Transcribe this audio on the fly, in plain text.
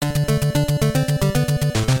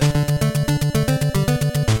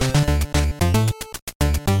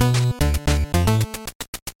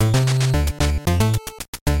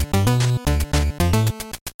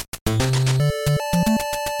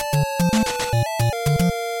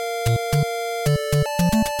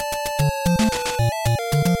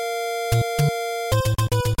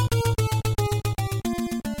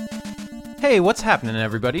Hey, what's happening,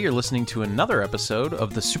 everybody? You're listening to another episode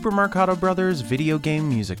of the Super Marcato Brothers Video Game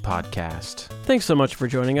Music Podcast. Thanks so much for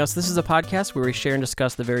joining us. This is a podcast where we share and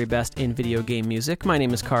discuss the very best in video game music. My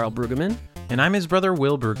name is Carl Brueggemann. And I'm his brother,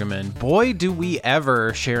 Will Brueggemann. Boy, do we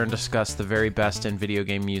ever share and discuss the very best in video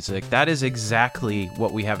game music. That is exactly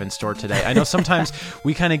what we have in store today. I know sometimes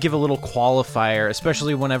we kind of give a little qualifier,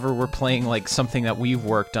 especially whenever we're playing like something that we've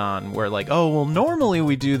worked on. We're like, oh, well, normally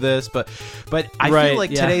we do this, but I feel like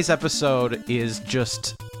today's episode is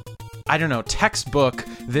just, I don't know, textbook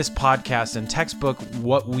this podcast and textbook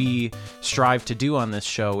what we strive to do on this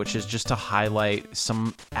show, which is just to highlight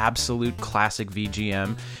some absolute classic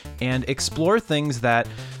VGM and explore things that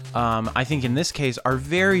I think in this case are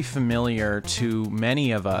very familiar to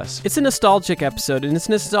many of us. It's a nostalgic episode, and it's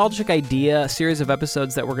a nostalgic idea, a series of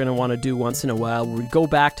episodes that we're going to want to do once in a while, where we go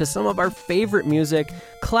back to some of our favorite music,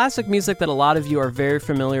 classic music that a lot of you are very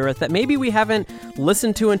familiar with, that maybe we haven't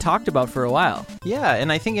listened to and talked about for a while. Yeah,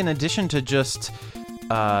 and I think in addition to just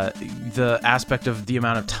the aspect of the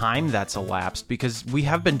amount of time that's elapsed, because we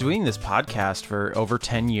have been doing this podcast for over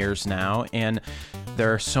 10 years now, and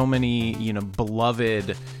there are so many,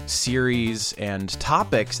 beloved series and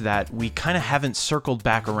topics that we kind of haven't circled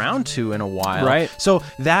back around to in a while. Right. So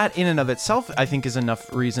that in and of itself, I think, is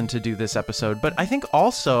enough reason to do this episode. But I think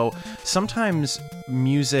also sometimes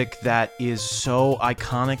music that is so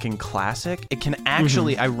iconic and classic, it can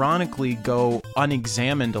actually ironically go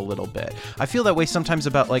unexamined a little bit. I feel that way sometimes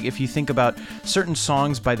about, like, if you think about certain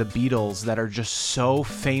songs by the Beatles that are just so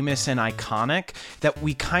famous and iconic that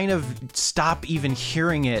we kind of stop even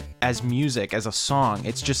hearing it as music, as a song.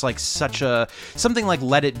 It's just like something like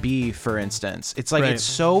Let It Be, for instance. It's like It's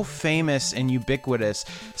so famous and ubiquitous.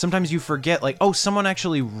 Sometimes you forget, like, oh, someone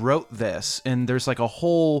actually wrote this, and there's like a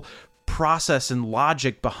whole process and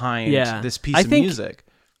logic behind this piece of music.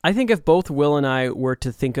 I think if both Will and I were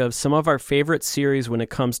to think of some of our favorite series when it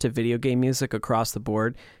comes to video game music across the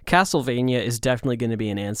board, Castlevania is definitely going to be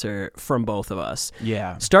an answer from both of us.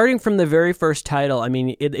 Yeah. Starting from the very first title, I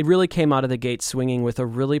mean, it really came out of the gate swinging with a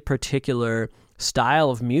really particular style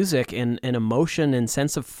of music and emotion and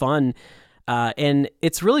sense of fun. And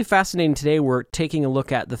it's really fascinating today. We're taking a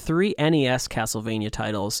look at the 3 NES Castlevania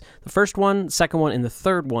titles, the first one, second one, and the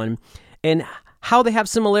third one, and how they have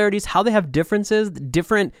similarities, how they have differences,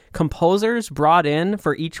 different composers brought in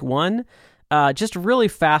for each one. Just really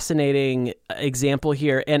fascinating example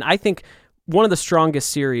here. And I think one of the strongest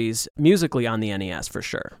series musically on the NES for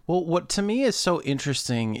sure. Well, what to me is so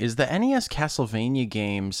interesting is the NES Castlevania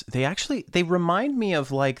games, they remind me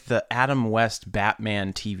of like the Adam West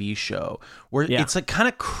Batman TV show, where it's like kind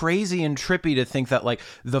of crazy and trippy to think that like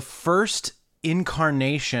the first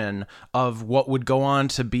incarnation of what would go on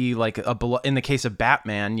to be like in the case of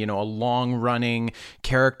Batman, a long-running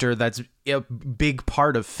character that's a big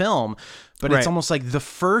part of film, but it's almost like the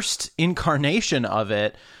first incarnation of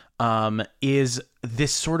it is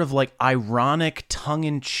this sort of like ironic,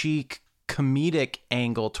 tongue-in-cheek, comedic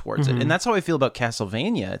angle towards it. And that's how I feel about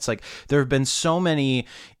Castlevania. It's like there have been so many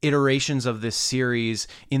iterations of this series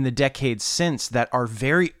in the decades since that are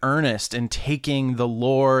very earnest and taking the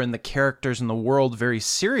lore and the characters and the world very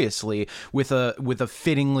seriously with a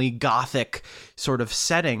fittingly gothic sort of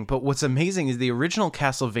setting. But what's amazing is the original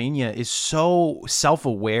Castlevania is so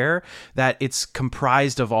self-aware that it's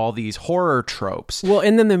comprised of all these horror tropes. Well,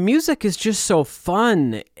 and then the music is just so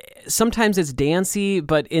fun. Sometimes it's dancey,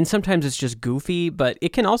 and sometimes it's just goofy, but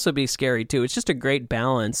it can also be scary too. It's just a great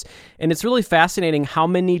balance. And it's really fascinating how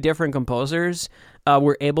many different composers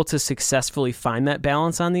were able to successfully find that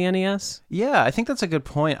balance on the NES. Yeah, I think that's a good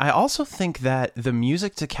point. I also think that the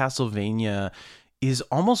music to Castlevania is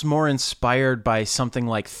almost more inspired by something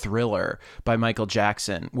like Thriller by Michael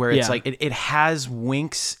Jackson, where it's like it has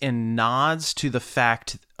winks and nods to the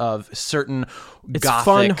fact of certain gothic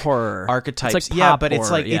fun horror archetypes. It's like pop it's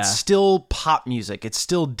horror, like it's still pop music, it's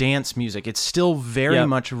still dance music, it's still very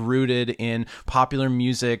much rooted in popular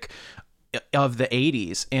music of the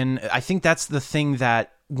 80s. And I think that's the thing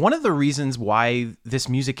that one of the reasons why this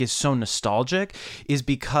music is so nostalgic is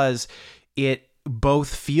because it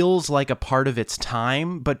both feels like a part of its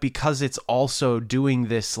time, but because it's also doing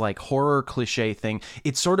this like horror cliche thing,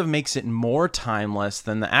 it sort of makes it more timeless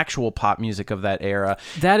than the actual pop music of that era.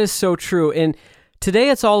 That is so true. And today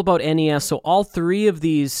it's all about NES, so all 3 of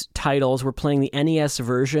these titles, we're playing the NES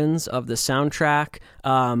versions of the soundtrack.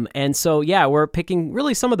 And so, we're picking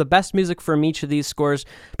really some of the best music from each of these scores.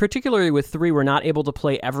 Particularly with 3, we're not able to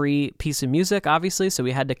play every piece of music, obviously, so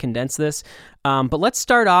we had to condense this. But let's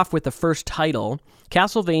start off with the first title,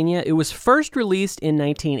 Castlevania. It was first released in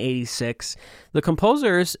 1986. The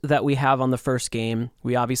composers that we have on the first game,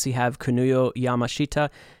 we obviously have Kunuyo Yamashita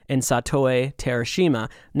and Satoe Terashima.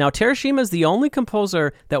 Now, Terashima is the only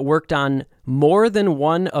composer that worked on more than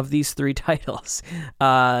one of these three titles.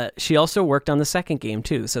 She also worked on the second game,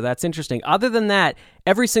 too, so that's interesting. Other than that,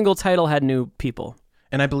 every single title had new people.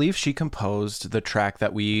 And I believe she composed the track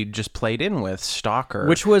that we just played in with, Stalker.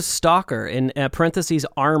 Which was Stalker, in parentheses,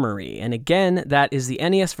 Armory. And again, that is the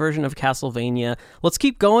NES version of Castlevania. Let's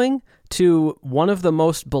keep going to one of the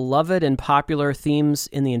most beloved and popular themes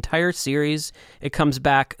in the entire series. It comes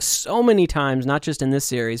back so many times, not just in this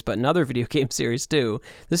series, but in other video game series too.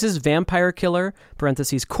 This is Vampire Killer,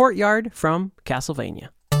 parentheses, Courtyard from Castlevania.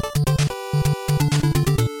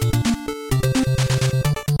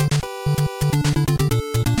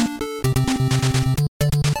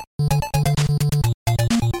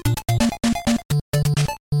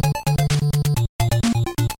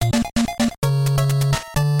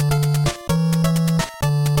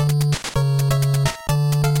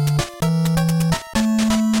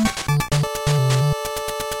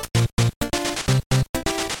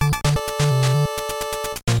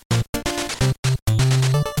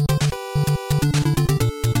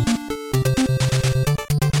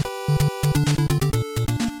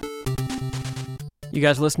 You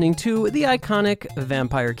guys listening to the iconic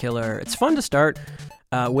Vampire Killer. It's fun to start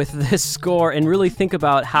with this score and really think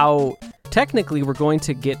about how technically we're going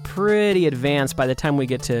to get pretty advanced by the time we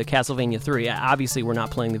get to Castlevania 3. Obviously, we're not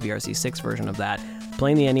playing the VRC6 version of that,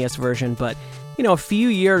 playing the NES version, but a few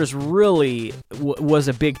years really was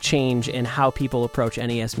a big change in how people approach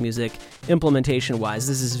NES music implementation-wise.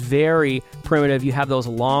 This is very primitive. You have those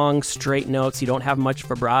long, straight notes. You don't have much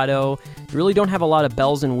vibrato. You really don't have a lot of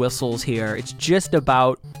bells and whistles here. It's just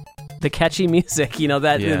about the catchy music,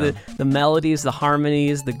 the melodies, the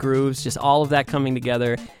harmonies, the grooves, just all of that coming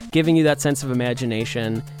together, giving you that sense of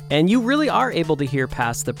imagination. And you really are able to hear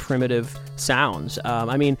past the primitive sounds.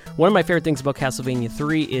 One of my favorite things about Castlevania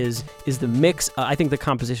 3 is the mix. I think the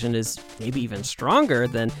composition is maybe even stronger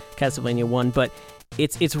than Castlevania 1, but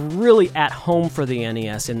it's really at home for the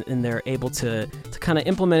NES, and they're able to kind of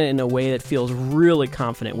implement it in a way that feels really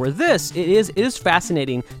confident. Where it is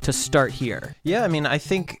fascinating to start here. Yeah, I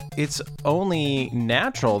think it's only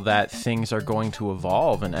natural that things are going to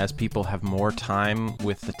evolve, and as people have more time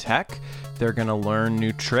with the tech, they're going to learn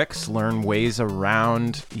new tricks, learn ways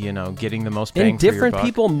around, getting the most bang for your buck. And different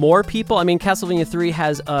people, more people. Castlevania 3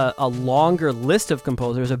 has a longer list of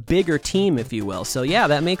composers, a bigger team, if you will. So yeah,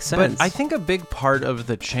 that makes sense. But I think a big part of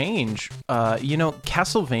the change,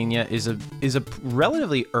 Castlevania is a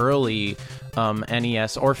relatively early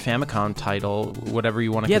NES or Famicom title, whatever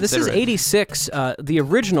you want to consider. Yeah, this is 86. The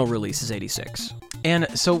original release is 86. And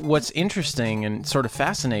so what's interesting and sort of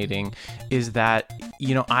fascinating is that,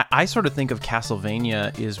 I sort of think of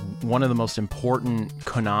Castlevania as one of the most important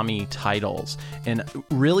Konami titles, and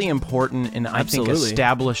really important in, I think,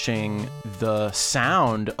 establishing the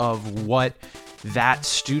sound of what that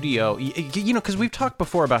studio, because we've talked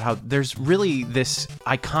before about how there's really this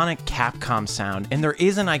iconic Capcom sound, and there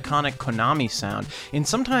is an iconic Konami sound, and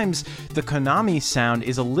sometimes the Konami sound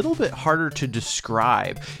is a little bit harder to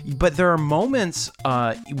describe, but there are moments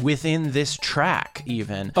within this track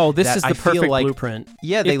even. Oh, this is the perfect blueprint.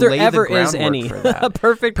 Yeah, they if there lay ever the groundwork is any for that. A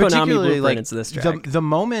perfect Konami blueprint, it's this track. The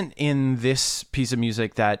moment in this piece of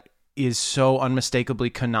music that is so unmistakably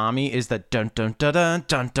Konami is that dun dun dun dun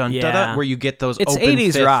dun dun dun, where you get those it's open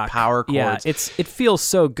 80s fifth rock power chords. Yeah, it feels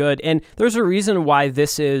so good, and there's a reason why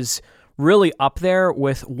this is really up there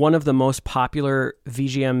with one of the most popular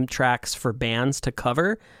VGM tracks for bands to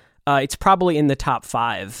cover. It's probably in the top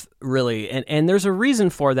 5, really, and there's a reason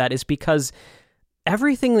for that. Is because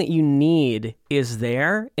everything that you need is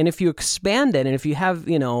there, and if you expand it, and if you have,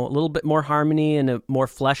 a little bit more harmony and a more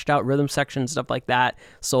fleshed out rhythm section, stuff like that,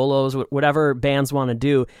 solos, whatever bands want to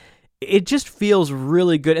do, it just feels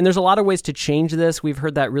really good. And there's a lot of ways to change this. We've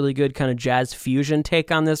heard that really good kind of jazz fusion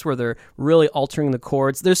take on this, where they're really altering the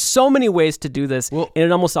chords. There's so many ways to do this, and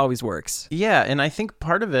it almost always works. Yeah, and I think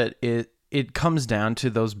part of it comes down to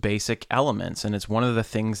those basic elements, and it's one of the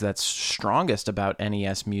things that's strongest about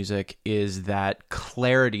NES music is that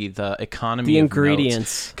clarity, the economy, the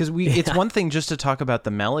ingredients. Because it's one thing just to talk about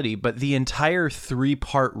the melody, but the entire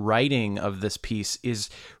 3-part writing of this piece is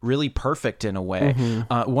really perfect in a way.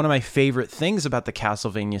 Mm-hmm. One of my favorite things about the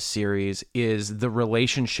Castlevania series is the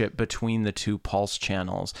relationship between the two pulse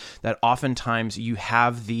channels. That oftentimes you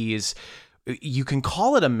have these. You can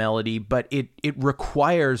call it a melody, but it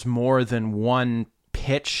requires more than one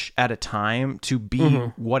pitch at a time to be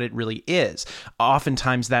what it really is.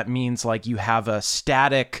 Oftentimes that means like you have a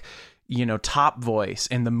static, top voice,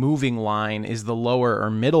 and the moving line is the lower or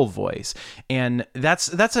middle voice. And that's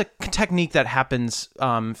a technique that happens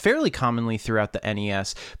fairly commonly throughout the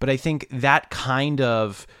NES. But I think that kind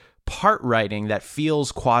of part writing that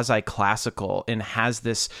feels quasi-classical and has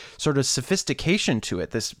this sort of sophistication to it,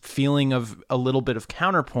 this feeling of a little bit of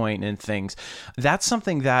counterpoint and things, that's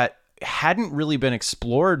something that hadn't really been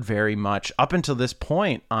explored very much up until this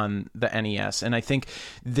point on the NES. And I think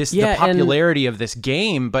the popularity of this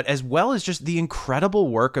game, but as well as just the incredible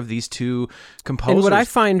work of these two composers. And what I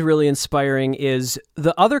find really inspiring is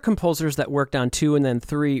the other composers that worked on 2 and then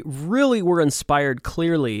 3 really were inspired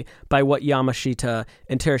clearly by what Yamashita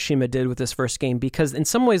and Terashima did with this first game, because in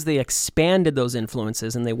some ways they expanded those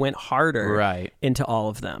influences and they went harder into all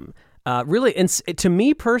of them. Really, and to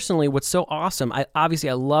me personally, what's so awesome, I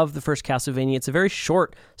love the first Castlevania. It's a very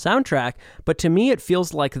short soundtrack, but to me it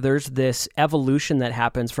feels like there's this evolution that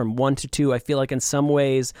happens from 1 to 2. I feel like in some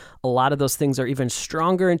ways a lot of those things are even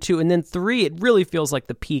stronger in 2, and then 3, it really feels like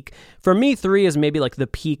the peak. For me, 3 is maybe like the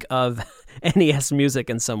peak of NES music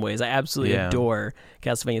in some ways. I absolutely adore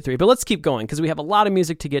Castlevania 3. But let's keep going, because we have a lot of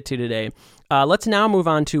music to get to today. Let's now move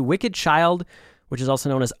on to Wicked Child, which is also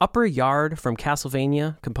known as Upper Yard from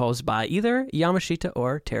Castlevania, composed by either Yamashita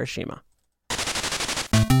or Terashima.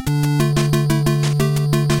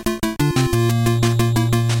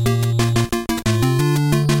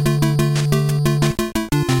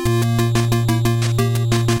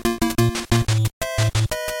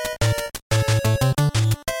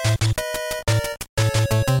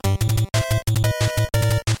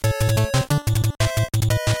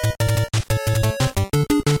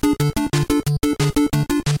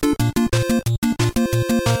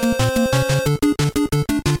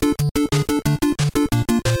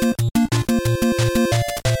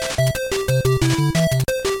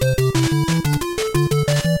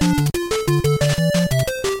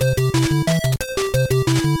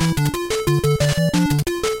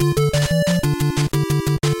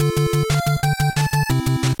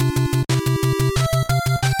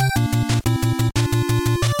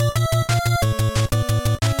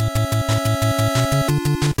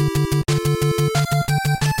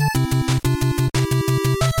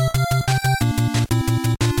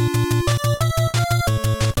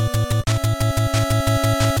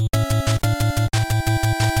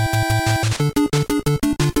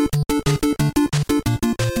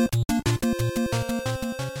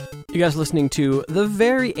 You guys listening to the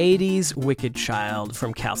very 80s Wicked Child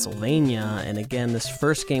from Castlevania, and again, this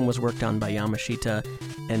first game was worked on by Yamashita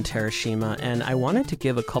and Terashima, and I wanted to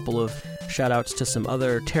give a couple of shout-outs to some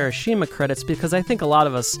other Terashima credits, because I think a lot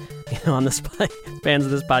of us, on this fans of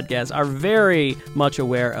this podcast, are very much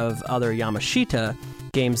aware of other Yamashita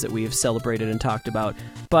games that we've celebrated and talked about.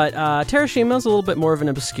 But Terashima is a little bit more of an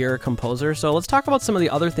obscure composer, so let's talk about some of the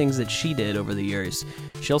other things that she did over the years.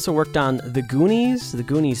 She also worked on The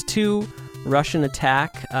Goonies 2, Russian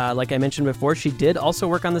Attack. Like I mentioned before, she did also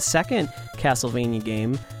work on the second Castlevania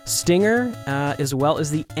game, Stinger, as well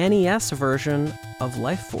as the NES version of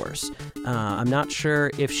Life Force. I'm not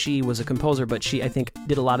sure if she was a composer, but she, I think,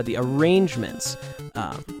 did a lot of the arrangements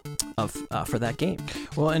for that game.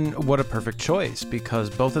 Well, and what a perfect choice, because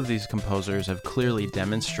both of these composers have clearly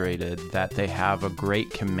demonstrated that they have a great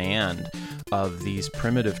command of these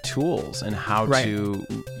primitive tools and how to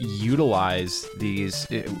utilize these.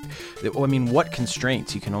 I mean, what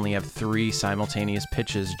constraints? You can only have 3 simultaneous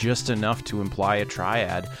pitches, just enough to imply a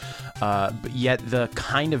triad. But yet the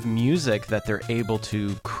kind of music that they're able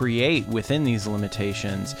to create within these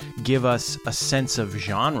limitations give us a sense of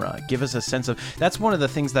genre, give us a sense of... That's one of the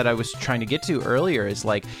things that I was trying to get to earlier, is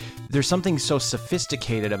like, there's something so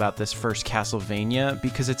sophisticated about this first Castlevania,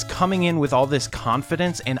 because it's coming in with all this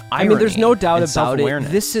confidence and irony. I mean, there's no doubt about it.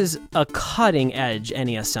 This is a cutting-edge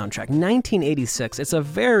NES soundtrack. 1986. It's a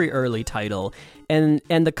very early title. And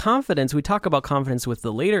the confidence, we talk about confidence with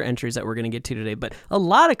the later entries that we're going to get to today, but a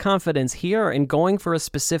lot of confidence here in going for a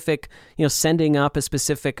specific, sending up a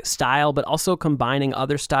specific style, but also combining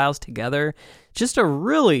other styles together. Just a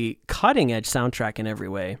really cutting-edge soundtrack in every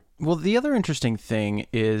way. Well, the other interesting thing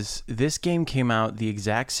is this game came out the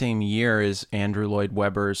exact same year as Andrew Lloyd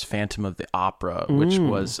Webber's Phantom of the Opera, which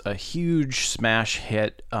was a huge smash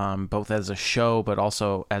hit, both as a show but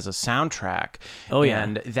also as a soundtrack. Oh, yeah.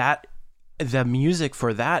 And the music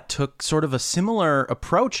for that took sort of a similar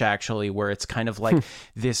approach, actually, where it's kind of like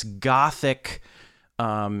this gothic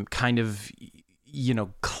kind of,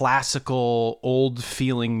 classical,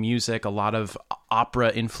 old-feeling music, a lot of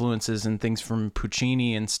opera influences and things from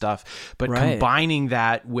Puccini and stuff, but Right. combining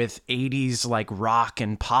that with 80s like rock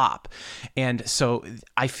and pop. And so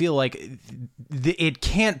I feel like it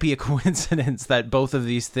can't be a coincidence that both of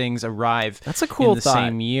these things arrive That's a cool in the thought.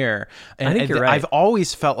 same year. And I think you're right. I've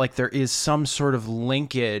always felt like there is some sort of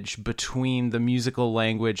linkage between the musical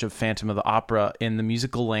language of Phantom of the Opera and the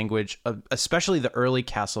musical language of especially the early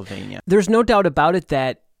Castlevania. There's no doubt about it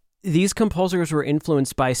that these composers were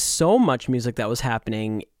influenced by so much music that was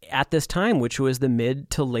happening at this time, which was the mid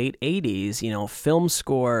to late 80s, film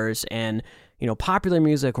scores and, popular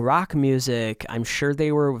music, rock music. I'm sure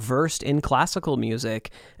they were versed in classical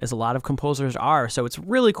music, as a lot of composers are. So it's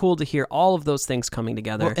really cool to hear all of those things coming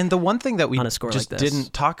together. Well, and the one thing that we on a score just like this.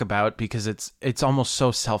 didn't talk about, because it's almost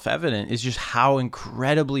so self-evident, is just how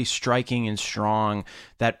incredibly striking and strong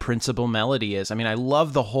that principal melody is. I mean, I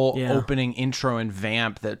love the whole opening intro and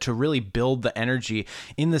vamp to really build the energy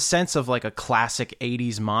in the sense of like a classic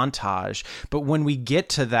 80s montage. But when we get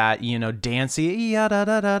to that, dancey,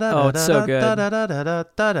 Oh, it's so good.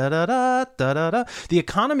 the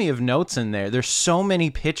economy of notes in there's so many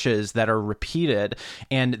pitches that are repeated,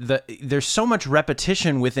 and there's so much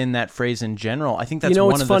repetition within that phrase in general. I think that's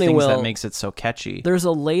one of the things that makes it so catchy. There's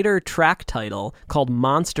a later track title called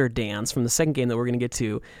Monster Dance from the second game that we're going to get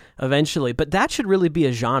to eventually, but that should really be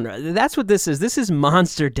a genre. That's what this is. This is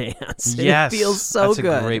Monster Dance. Yes, it feels so good.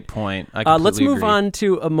 That's a great point. Let's move agree. on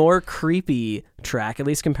to a more creepy track, at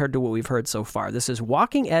least compared to what we've heard so far. This is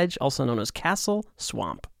Walking Edge, also known as Castle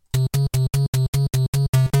Swamp.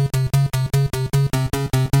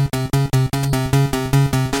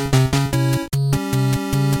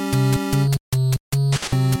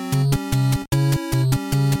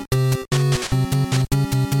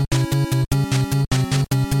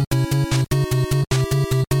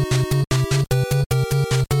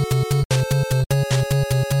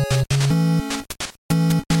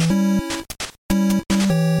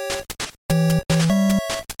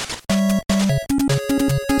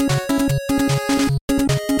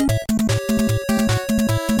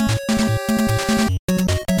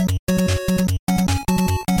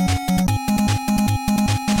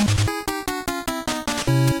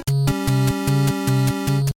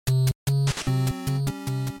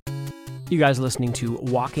 You guys are listening to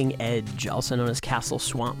Walking Edge, also known as Castle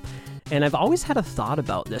Swamp. And I've always had a thought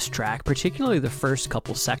about this track, particularly the first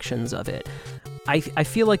couple sections of it. I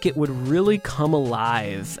feel like it would really come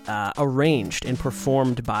alive, arranged and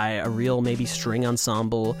performed by a real maybe string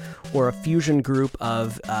ensemble or a fusion group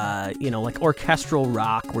of, like orchestral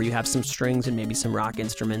rock where you have some strings and maybe some rock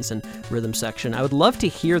instruments and rhythm section. I would love to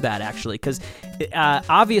hear that, actually, because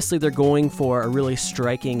obviously they're going for a really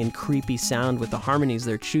striking and creepy sound with the harmonies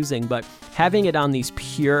they're choosing, but having it on these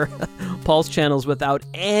pure pulse channels without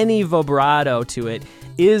any vibrato to it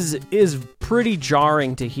is pretty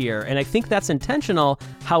jarring to hear, and I think that's intentional.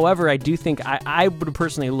 However, I do think I would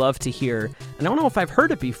personally love to hear, and I don't know if I've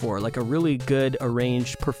heard it before, like a really good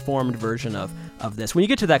arranged, performed version of this. When you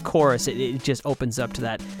get to that chorus, it just opens up to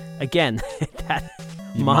that, again, that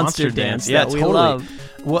monster dance that we love.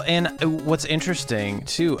 Well, and what's interesting,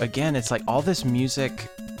 too, again, it's like all this music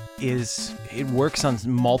it works on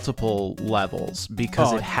multiple levels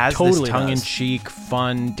because it has this tongue-in-cheek,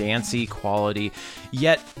 fun, dancey quality,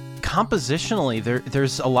 yet compositionally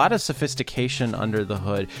there's a lot of sophistication under the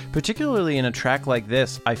hood, particularly in a track like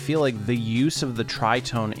this. I feel like the use of the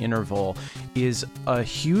tritone interval is a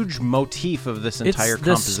huge motif of this entire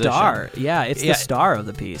composition. It's the star of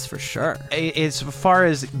the piece for sure. As far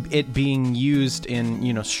as it being used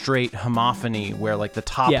in straight homophony, where like the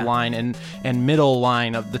top line and middle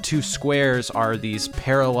line of the two squares are these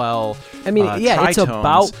parallel tritones. It's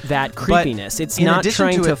about that creepiness. It's not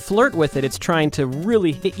trying to flirt with it. It's trying to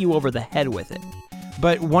really hit you over the head with it.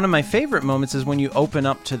 But one of my favorite moments is when you open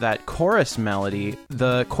up to that chorus melody.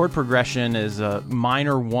 The chord progression is a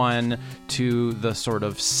minor 1 to the sort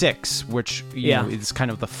of 6, which is kind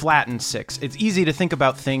of the flattened 6. It's easy to think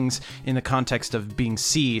about things in the context of being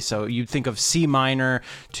C, so you'd think of C minor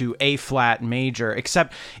to A flat major,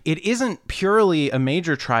 except it isn't purely a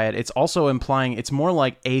major triad. It's also implying it's more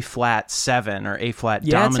like A flat 7 or A flat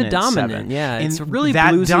dominant 7. Yeah, it's a dominant. Yeah, it's a really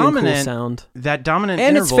that bluesy dominant, and cool sound. That dominant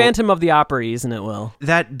and interval, it's Phantom of the Opera, isn't it, Will?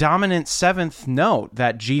 That dominant 7th note,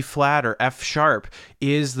 that G flat or F sharp,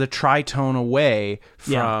 is the tritone away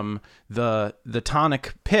from the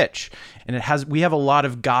tonic pitch, and we have a lot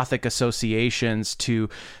of Gothic associations to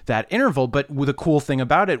that interval. But the cool thing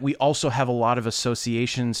about it, we also have a lot of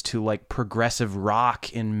associations to like progressive rock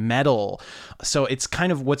and metal. So it's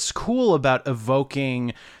kind of what's cool about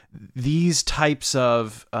evoking these types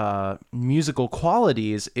of musical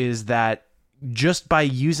qualities is that just by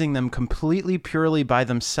using them completely purely by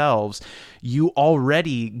themselves, you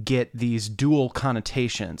already get these dual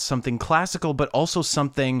connotations, something classical, but also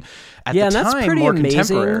something at the time more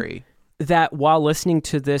contemporary. That while listening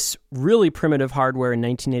to this really primitive hardware in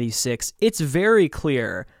 1986, it's very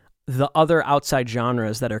clear the other outside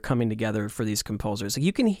genres that are coming together for these composers.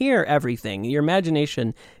 You can hear everything. Your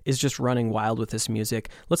imagination is just running wild with this music.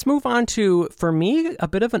 Let's move on to, for me, a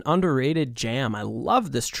bit of an underrated jam. I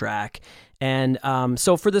love this track. And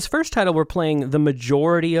so for this first title, we're playing the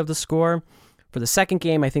majority of the score. For the second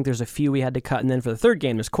game, I think there's a few we had to cut. And then for the third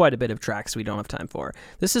game, there's quite a bit of tracks we don't have time for.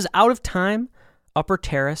 This is Out of Time, Upper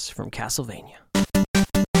Terrace from Castlevania.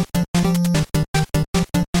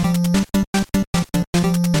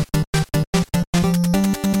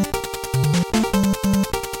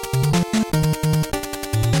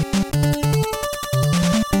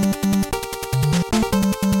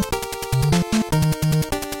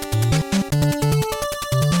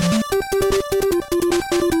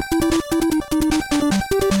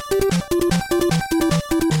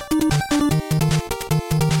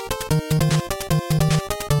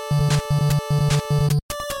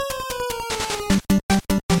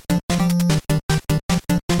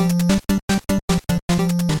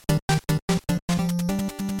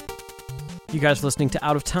 You guys are listening to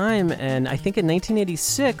Out of Time, and I think in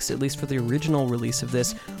 1986, at least for the original release of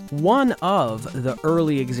this, one of the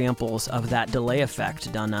early examples of that delay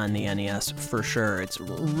effect done on the NES, for sure. It's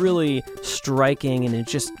really striking, and it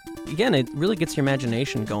just, again, it really gets your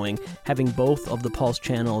imagination going, having both of the pulse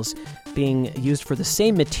channels being used for the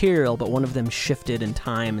same material, but one of them shifted in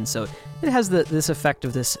time, and so it has this effect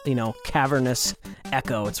of this, cavernous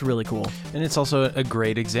echo. It's really cool. And it's also a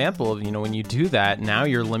great example of, when you do that, now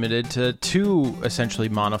you're limited to two essentially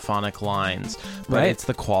monophonic lines. But right. It's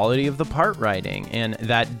the quality of the part writing and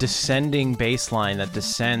that descending bass line that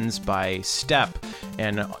descends by step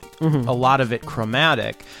and a lot of it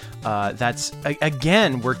chromatic. That's,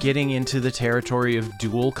 again, we're getting into the territory of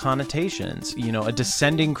dual connotations. A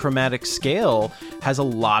descending chromatic scale has a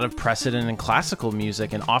lot of precedent in classical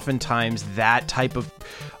music, and oftentimes that type of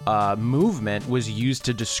movement was used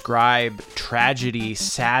to describe tragedy,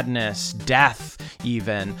 sadness, death,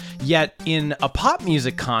 even. Yet in a pop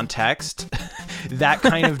music context, that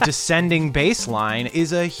kind of descending bass line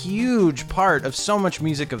is a huge part of so much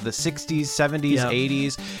music of the 60s, 70s,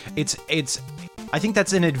 80s. I think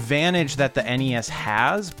that's an advantage that the NES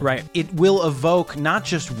has. Right. It will evoke not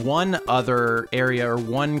just one other area or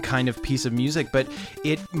one kind of piece of music, but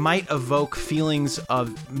it might evoke feelings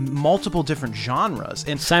of multiple different genres.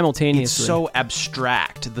 And simultaneously. It's so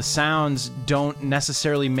abstract. The sounds don't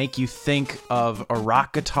necessarily make you think of a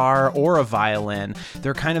rock guitar or a violin.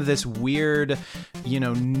 They're kind of this weird,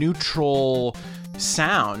 neutral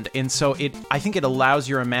sound, and so I think it allows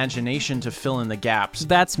your imagination to fill in the gaps.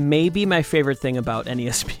 That's maybe my favorite thing about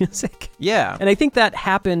NES music. Yeah. And I think that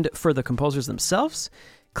happened for the composers themselves,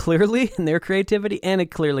 clearly, in their creativity, and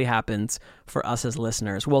it clearly happens for us as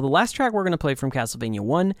listeners. Well, the last track we're going to play from Castlevania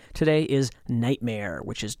 1 today is Nightmare,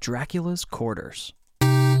 which is Dracula's Quarters.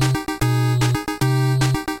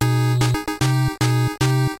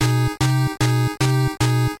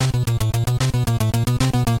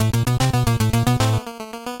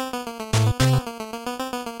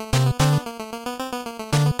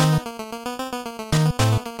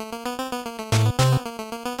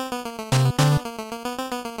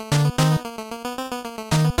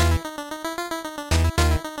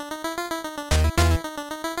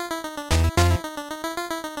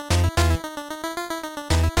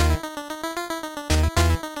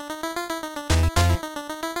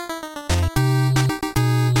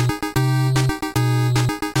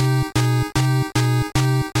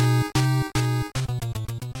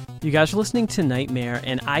 You guys are listening to Nightmare,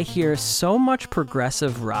 and I hear so much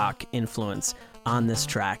progressive rock influence on this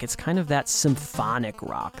track. It's kind of that symphonic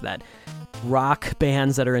rock, that rock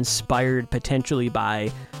bands that are inspired potentially by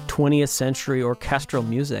 20th century orchestral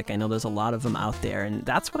music. I know there's a lot of them out there, and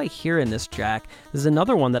that's what I hear in this track. There's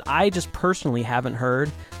another one that I just personally haven't heard,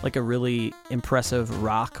 like a really impressive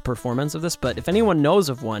rock performance of this, but if anyone knows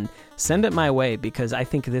of one, send it my way, because I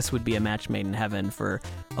think this would be a match made in heaven for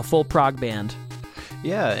a full prog band.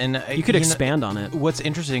 Yeah, and you could expand on it. What's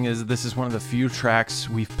interesting is this is one of the few tracks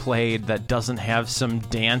we've played that doesn't have some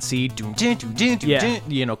dancey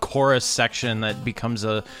chorus section that becomes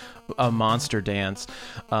a a monster dance.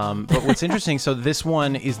 But what's interesting, so this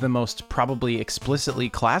one is the most probably explicitly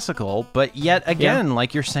classical, but yet again,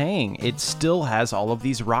 like you're saying, it still has all of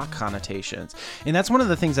these rock connotations. And that's one of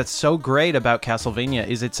the things that's so great about Castlevania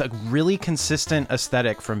is it's a really consistent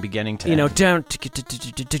aesthetic from beginning to end.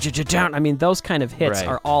 Down. I mean, those kind of hits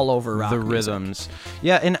are all over rock music. Rhythms.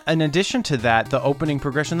 Yeah, and in addition to that, the opening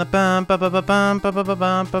progression, the bum ba ba ba bum ba ba ba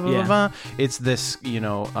bum ba ba ba, it's this,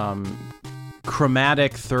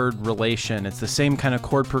 chromatic third relation. It's the same kind of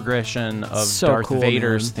chord progression of Darth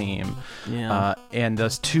Vader's theme. Yeah. And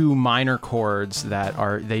those two minor chords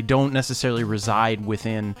they don't necessarily reside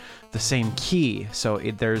within the same key. So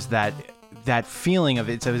there's that feeling of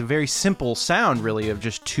it's a very simple sound, really, of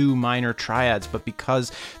just two minor triads, but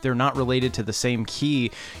because they're not related to the same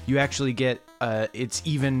key, you actually get it's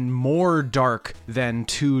even more dark than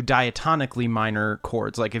two diatonically minor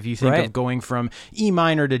chords. Like if you think of going from E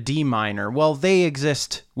minor to D minor, well, they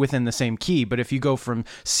exist within the same key, but if you go from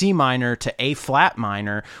C minor to A flat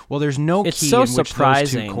minor, well, there's no key in which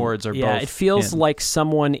those two chords are both. Yeah, it feels like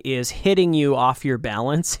someone is hitting you off your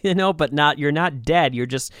balance, but you're not dead.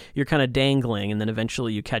 You're kind of dangling, and then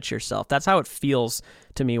eventually you catch yourself. That's how it feels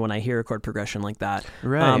to me when I hear a chord progression like that.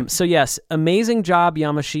 Right. So yes, amazing job,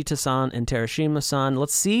 Yamashita-san and Terashima-san.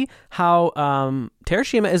 Let's see how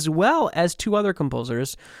Terashima, as well as two other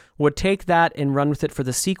composers, would take that and run with it for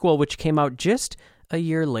the sequel, which came out just a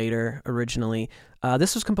year later originally.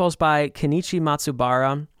 This was composed by Kenichi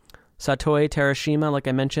Matsubara, Satoe Terashima, like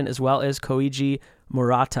I mentioned, as well as Koichi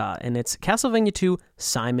Murata, and it's Castlevania II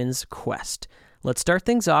Simon's Quest. Let's start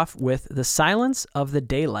things off with The Silence of the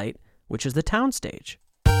Daylight, which is the town stage.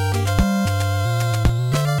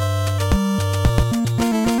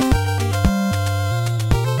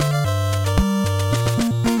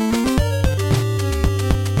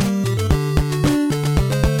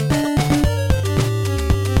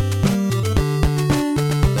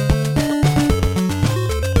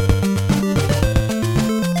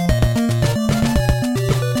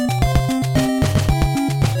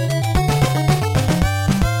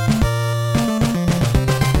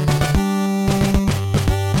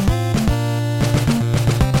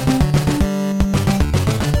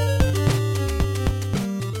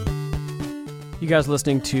 You guys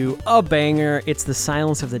listening to a banger. It's The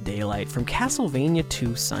Silence of the Daylight from Castlevania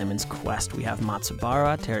II Simon's Quest. We have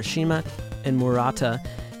Matsubara, Terashima, and Murata.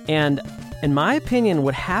 And in my opinion,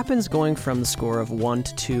 what happens going from the score of 1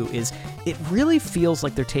 to 2 is it really feels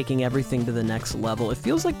like they're taking everything to the next level. It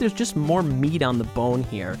feels like there's just more meat on the bone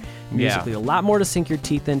here musically. A lot more to sink your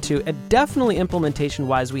teeth into. And definitely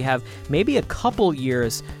implementation-wise, we have maybe a couple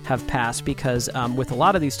years have passed because with a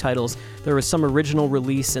lot of these titles, there was some original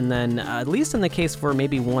release, and then, at least in the case for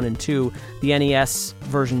maybe 1 and 2, the NES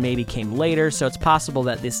version maybe came later, so it's possible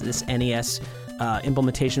that this NES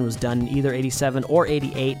implementation was done in either 87 or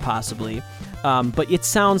 88 possibly. But it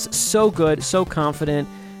sounds so good, so confident.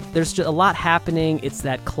 There's just a lot happening. It's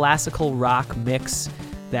that classical rock mix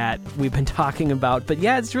that we've been talking about. But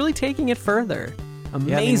yeah, it's really taking it further.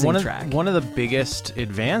 Amazing track. One of the biggest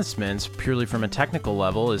advancements, purely from a technical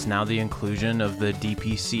level, is now the inclusion of the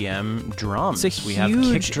DPCM drums. We have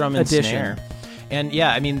kick drum and snare. And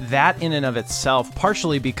yeah, I mean, that in and of itself,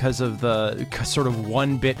 partially because of the sort of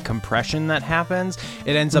 1-bit compression that happens,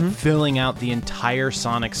 it ends up filling out the entire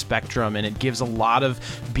sonic spectrum, and it gives a lot of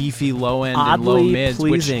beefy low end and low mids. Oddly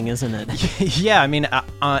pleasing, isn't it? Yeah, I mean,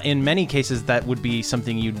 in many cases, that would be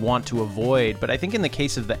something you'd want to avoid. But I think in the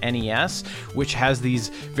case of the NES, which has these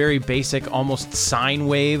very basic, almost sine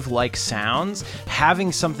wave-like sounds,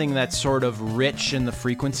 having something that's sort of rich in the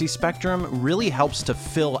frequency spectrum really helps to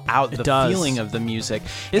fill out the feeling of the music.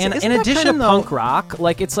 And in addition, kind of punk rock,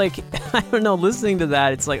 like it's like I don't know, listening to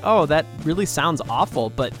that, it's like, oh, that really sounds awful,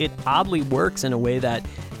 but it oddly works in a way that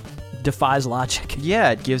defies logic. Yeah,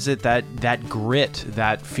 it gives it that grit,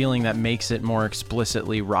 that feeling that makes it more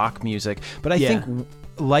explicitly rock music. But I think,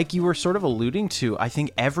 like you were sort of alluding to, I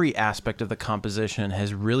think every aspect of the composition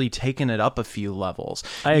has really taken it up a few levels.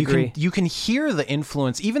 I agree. You can hear the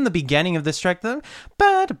influence, even the beginning of this track, that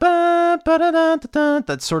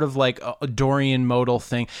sort of like a Dorian modal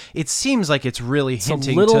thing. It seems like it's really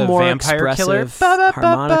hinting to Vampire Killer.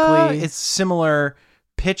 Harmonically. It's similar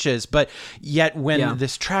pitches, but yet when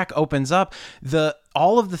this track opens up,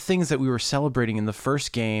 all of the things that we were celebrating in the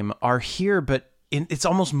first game are here, but it's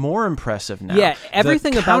almost more impressive now. Yeah,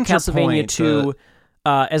 everything about Castlevania 2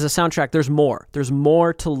 as a soundtrack, there's more. There's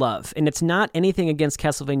more to love. And it's not anything against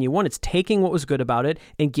Castlevania 1. It's taking what was good about it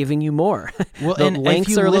and giving you more. Well, the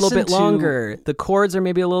lengths are a little bit longer. The chords are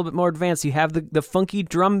maybe a little bit more advanced. You have the funky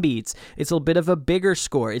drum beats. It's a bit of a bigger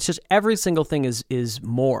score. It's just every single thing is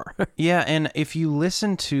more. Yeah, and if you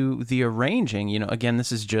listen to the arranging, again,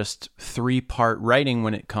 this is just 3-part writing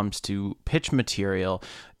when it comes to pitch material,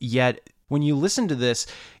 yet when you listen to this,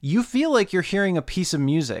 you feel like you're hearing a piece of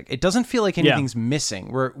music. It doesn't feel like anything's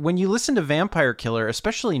missing. When you listen to Vampire Killer,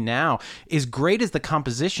 especially now, as great as the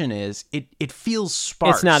composition is, it feels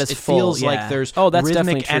sparse. It's not as full. It feels like there's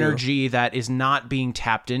rhythmic energy that is not being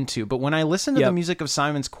tapped into. But when I listen to the music of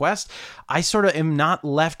Simon's Quest, I sort of am not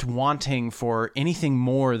left wanting for anything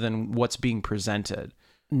more than what's being presented.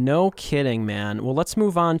 No kidding, man. Well, let's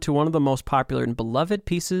move on to one of the most popular and beloved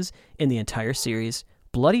pieces in the entire series,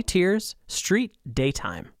 Bloody Tears, Street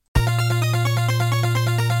Daytime.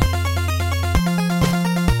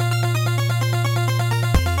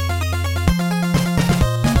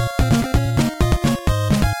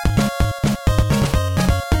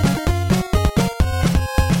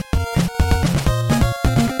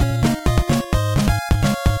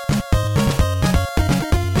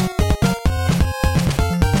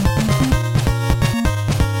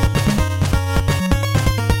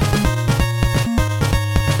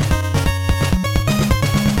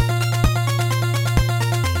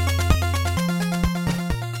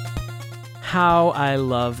 How I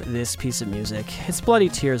love this piece of music. It's Bloody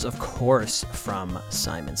Tears, of course, from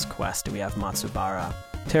Simon's Quest. We have Matsubara,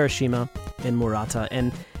 Terashima, and Murata.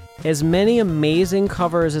 And as many amazing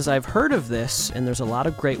covers as I've heard of this, and there's a lot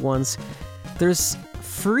of great ones, there's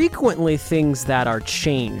frequently things that are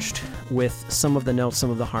changed with some of the notes, some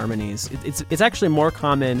of the harmonies. It's actually more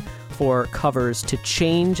common for covers to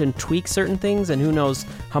change and tweak certain things, and who knows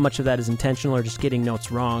how much of that is intentional or just getting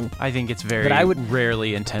notes wrong. I think it's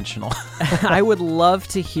rarely intentional. I would love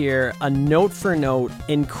to hear a note-for-note,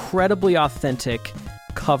 incredibly authentic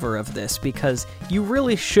cover of this, because you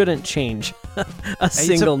really shouldn't change a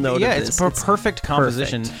single note of this. Yeah, it's a perfect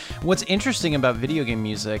composition. Perfect. What's interesting about video game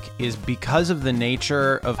music is because of the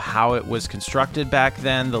nature of how it was constructed back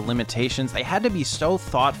then, the limitations, they had to be so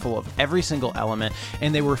thoughtful of every single element,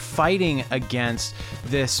 and they were fighting against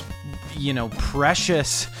this,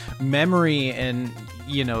 precious memory, and,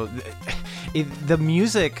 the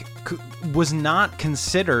music was not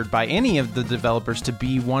considered by any of the developers to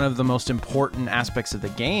be one of the most important aspects of the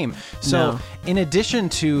game. So in addition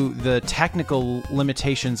to the technical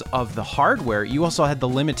limitations of the hardware, you also had the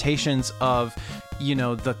limitations of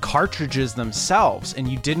the cartridges themselves, and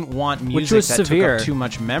you didn't want music that took up too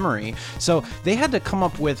much memory. So they had to come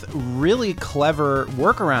up with really clever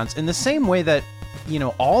workarounds in the same way that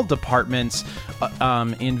all departments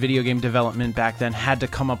in video game development back then had to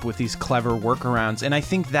come up with these clever workarounds. And I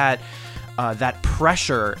think that that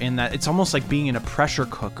pressure in that it's almost like being in a pressure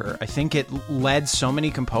cooker. I think it led so many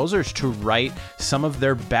composers to write some of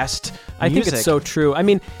their best music. I think it's so true. I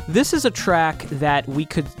mean, this is a track that we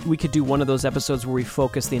could do one of those episodes where we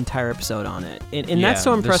focus the entire episode on it. And that's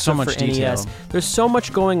so impressive so much for detail. NES. There's so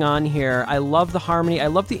much going on here. I love the harmony. I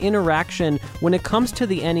love the interaction when it comes to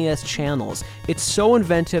the NES channels. It's so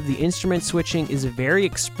inventive. The instrument switching is very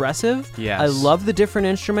expressive. Yes. I love the different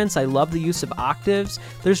instruments. I love the use of octaves.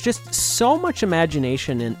 There's just so much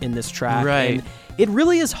imagination in this track. Right. And it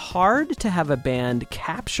really is hard to have a band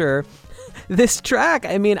capture this track.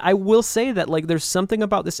 I mean, I will say that there's something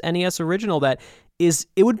about this NES original that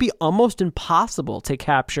it would be almost impossible to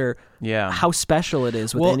capture how special it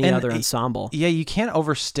is with any other ensemble. Yeah, you can't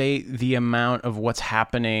overstate the amount of what's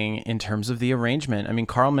happening in terms of the arrangement. I mean,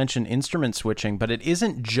 Carl mentioned instrument switching, but it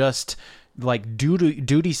isn't just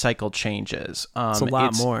duty cycle changes. It's a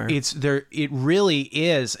lot more. It really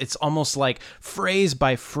is. It's almost like phrase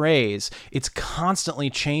by phrase. It's constantly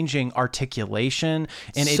changing articulation,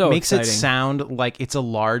 and it makes it sound like it's a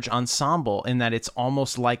large ensemble, in that it's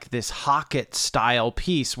almost like this Hockett style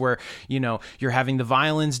piece where you're having the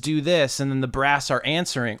violins do this and then the brass are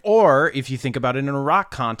answering. Or if you think about it in a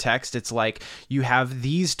rock context, it's like you have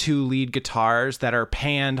these two lead guitars that are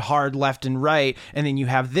panned hard left and right, and then you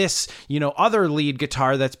have this other lead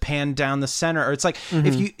guitar that's panned down the center. Or it's like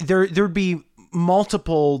if there'd be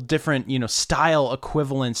multiple different style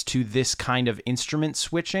equivalents to this kind of instrument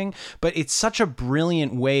switching, but it's such a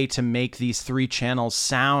brilliant way to make these three channels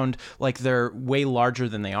sound like they're way larger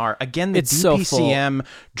than they are. Again, the DPCM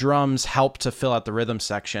drums help to fill out the rhythm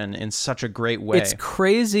section in such a great way. It's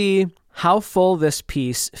crazy how full this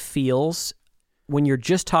piece feels when you're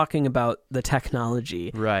just talking about the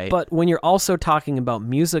technology, right? But when you're also talking about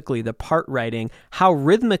musically, the part writing, how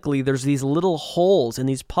rhythmically there's these little holes in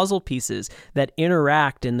these puzzle pieces that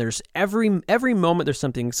interact, and there's every moment there's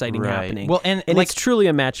something exciting happening. Well, and like, it's truly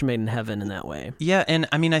a match made in heaven in that way. Yeah, and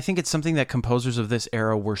I mean, I think it's something that composers of this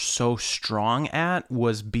era were so strong at,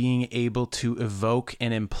 was being able to evoke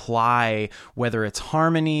and imply, whether it's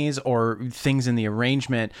harmonies or things in the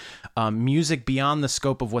arrangement, music beyond the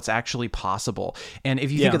scope of what's actually possible. And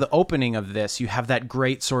if you think of the opening of this, you have that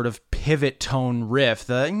great sort of pivot tone riff,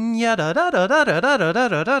 the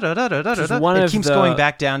it keeps going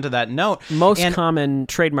back down to that note. Most common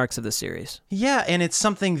trademarks of the series. Yeah, and it's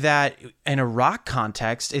something that in a rock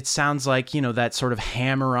context, it sounds like, that sort of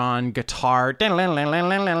hammer-on guitar.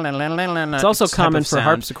 It's also common for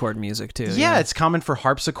harpsichord music too. Yeah, it's common for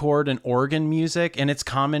harpsichord and organ music, and it's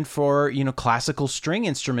common for, classical string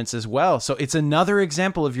instruments as well. So it's another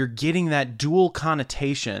example of you're getting that dual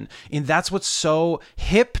connotation, and that's what's so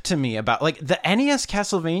hip to me about, like, the NES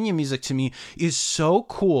Castlevania music to me is so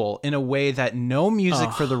cool in a way that no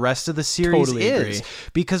music for the rest of the series totally is, agree.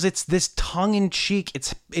 because it's this tongue-in-cheek,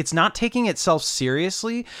 it's not taking itself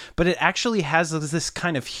seriously, but it actually has this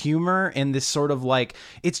kind of humor and this sort of, like,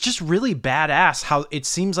 it's just really badass how it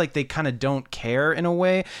seems like they kind of don't care in a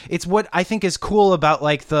way. It's what I think is cool about,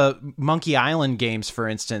 like, the Monkey Island games, for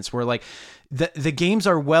instance, where, like, the games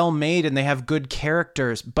are well made and they have good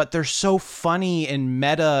characters, but they're so funny and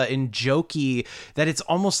meta and jokey that it's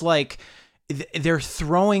almost like they're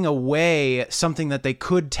throwing away something that they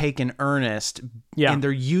could take in earnest, and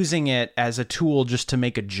they're using it as a tool just to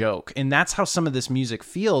make a joke. And that's how some of this music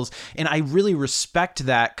feels. And I really respect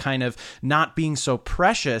that kind of not being so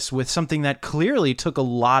precious with something that clearly took a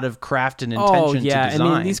lot of craft and intention to design.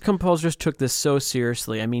 I mean, these composers took this so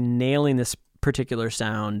seriously. I mean, nailing this particular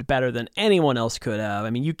sound better than anyone else could have.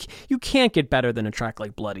 I mean, you can't get better than a track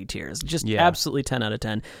like Bloody Tears. Just absolutely 10 out of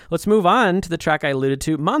 10. Let's move on to the track I alluded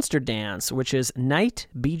to, Monster Dance, which is Night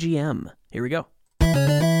BGM. Here we go.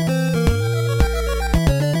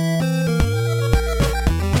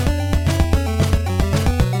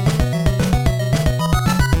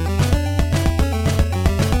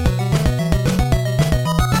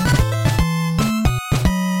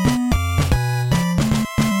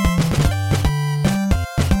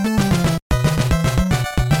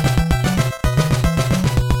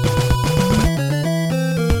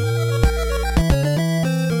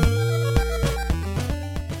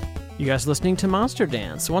 You guys listening to Monster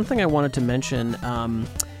Dance. One thing I wanted to mention,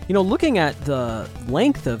 looking at the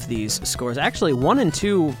length of these scores, actually 1 and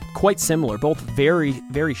 2 quite similar, both very,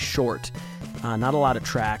 very short, not a lot of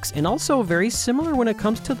tracks, and also very similar when it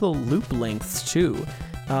comes to the loop lengths too.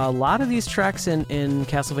 A lot of these tracks in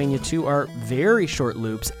Castlevania 2 are very short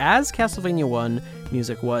loops, as Castlevania 1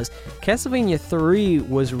 music was. Castlevania 3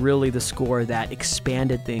 was really the score that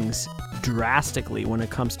expanded things drastically when it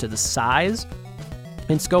comes to the size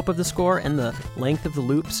and scope of the score and the length of the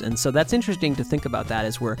loops, and so that's interesting to think about that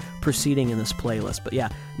as we're proceeding in this playlist. But yeah,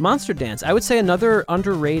 Monster Dance, I would say another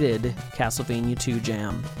underrated Castlevania 2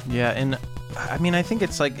 jam. Yeah, and I mean, I think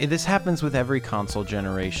it's like, this happens with every console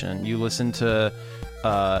generation. You listen to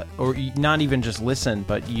or not even just listen,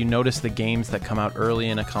 but you notice the games that come out early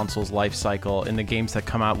in a console's life cycle and the games that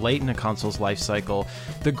come out late in a console's life cycle.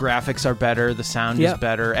 The graphics are better, the sound is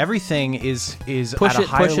better, everything is at a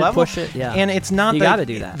higher level. Yeah. And it's not you that, gotta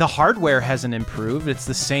do that. The hardware hasn't improved. It's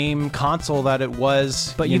the same console that it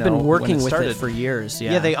was. But you've been working with it for years.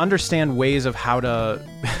 Yeah, they understand ways of how to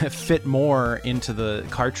fit more into the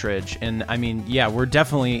cartridge. And I mean, we're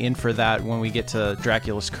definitely in for that when we get to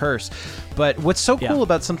Dracula's Curse. But what's so cool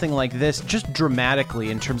about something like this, just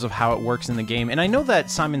dramatically in terms of how it works in the game, and I know that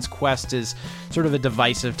Simon's Quest is sort of a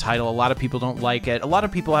divisive title. A lot of people don't like it. A lot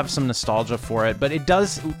of people have some nostalgia for it, but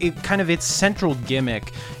its central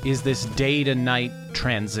gimmick is this day to night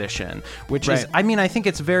transition, which is, I mean, I think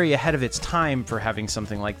it's very ahead of its time for having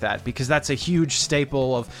something like that, because that's a huge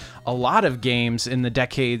staple of a lot of games in the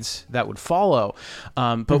decades that would follow.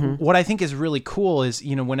 But what I think is really cool is,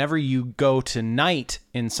 whenever you go to night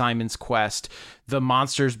in Simon's Quest, the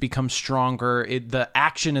monsters become stronger. The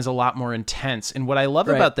action is a lot more intense. And what I love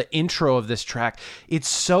about the intro of this track, it's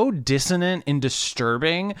so dissonant and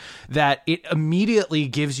disturbing that it immediately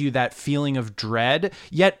gives you that feeling of dread,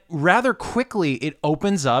 yet rather quickly it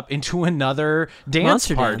opens up into another dance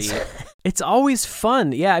Monster party. Dance. It's always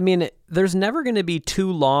fun. Yeah, I mean, there's never going to be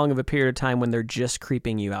too long of a period of time when they're just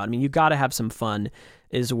creeping you out. I mean, you got to have some fun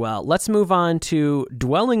as well. Let's move on to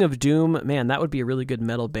Dwelling of Doom. Man, that would be a really good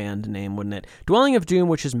metal band name, wouldn't it? Dwelling of Doom,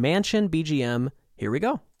 which is Mansion BGM. Here we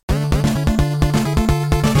go.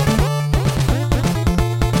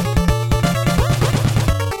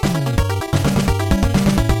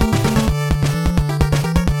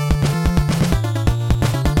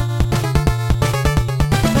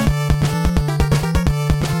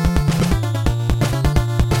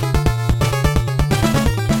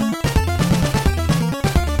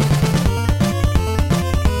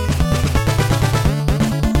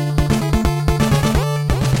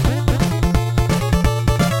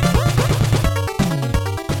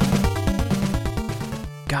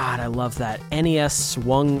 love that NES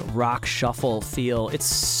swung rock shuffle feel. It's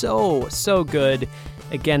so good.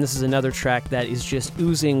 Again, this is another track that is just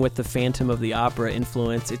oozing with the Phantom of the Opera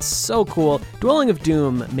influence. It's so cool. Dwelling of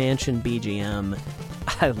Doom Mansion BGM.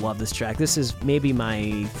 I love this track. This is maybe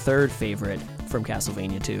my third favorite from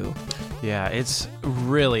Castlevania 2. Yeah, it's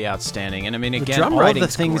really outstanding. And I mean, again, all of the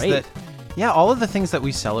things great. All of the things that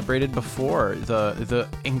we celebrated before, the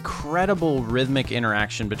incredible rhythmic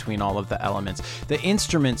interaction between all of the elements, the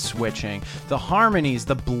instrument switching, the harmonies,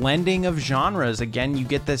 the blending of genres. Again, you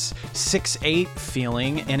get this 6/8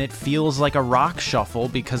 feeling, and it feels like a rock shuffle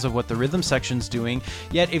because of what the rhythm section's doing.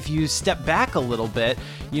 Yet, if you step back a little bit,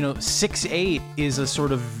 6/8 is a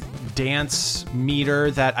sort of dance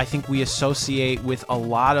meter that I think we associate with a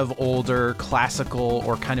lot of older classical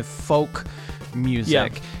or kind of folk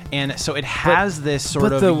music. Yeah. And so it has this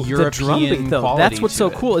sort of European the drum beat, though. quality. That's what's to so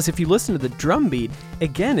it. cool is if you listen to the drum beat,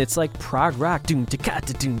 again, it's like prog rock. Totally.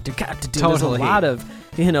 There's a lot of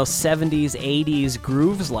 70s, 80s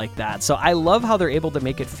grooves like that. So I love how they're able to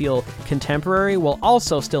make it feel contemporary while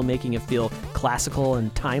also still making it feel classical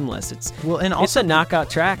and timeless. It's a knockout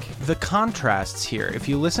track. The contrasts here, if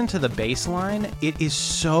you listen to the bass line, it is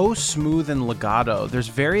so smooth and legato. There's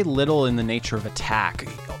very little in the nature of attack.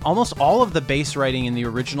 Almost all of the bass writing in the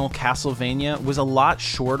original Castlevania was a lot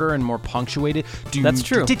shorter and more punctuated. That's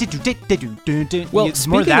true. Well, it's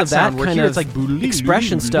more speaking that of that sound, where kind here of it's like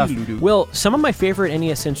expression stuff, well, some of my favorite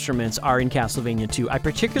NES instruments are in Castlevania 2. I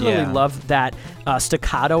particularly love that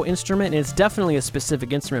staccato instrument, and it's definitely a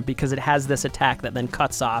specific instrument because it has this attack that then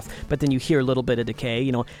cuts off, but then you hear a little bit of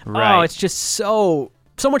decay. Right. Oh, it's just so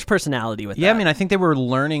much personality with that. Yeah, I mean, I think they were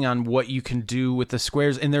learning on what you can do with the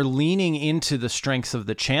squares, and they're leaning into the strengths of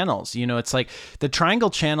the channels. It's like the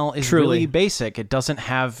triangle channel is really basic. It doesn't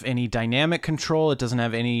have any dynamic control. It doesn't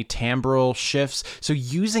have any timbral shifts. So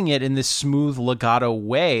using it in this smooth legato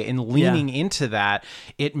way and leaning into that,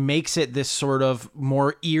 it makes it this sort of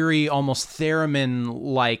more eerie, almost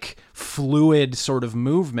theremin-like fluid sort of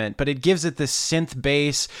movement, but it gives it this synth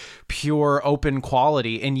bass, pure open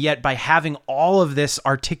quality. And yet by having all of this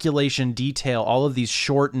articulation detail, all of these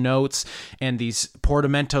short notes and these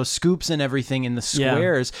portamento scoops and everything in the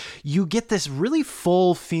squares, you get this really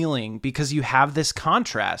full feeling because you have this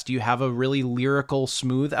contrast. You have a really lyrical,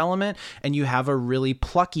 smooth element and you have a really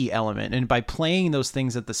plucky element. And by playing those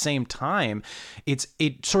things at the same time, it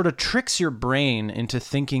sort of tricks your brain into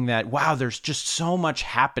thinking that, wow, there's just so much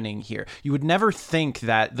happening here. You would never think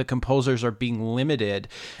that the composers are being limited,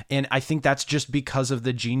 and I think that's just because of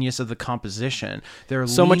the genius of the composition. They're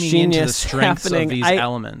so leaning much genius into the strengths happening. of these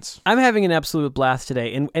elements. I'm having an absolute blast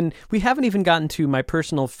today, and we haven't even gotten to my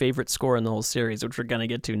personal favorite score in the whole series, which we're going to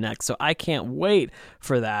get to next, so I can't wait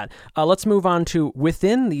for that. Let's move on to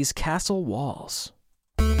Within These Castle Walls.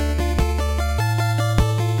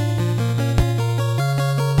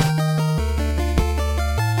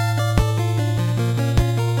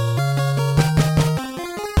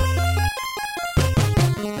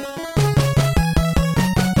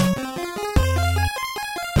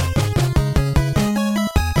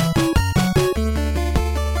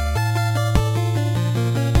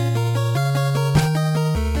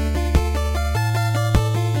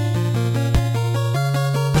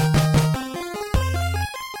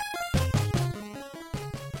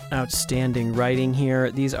 Outstanding writing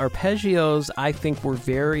here. These arpeggios, I think, were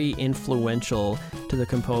very influential to the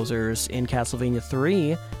composers in Castlevania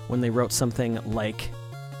 3 when they wrote something like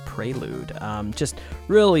Prelude. Just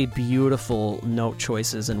really beautiful note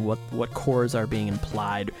choices and what chords are being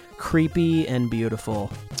implied. Creepy and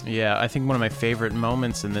beautiful. Yeah, I think one of my favorite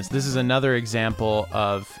moments in this is another example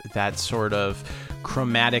of that sort of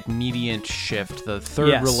chromatic mediant shift, the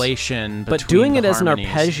third relation between but doing it as an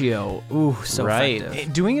harmonies. Arpeggio, so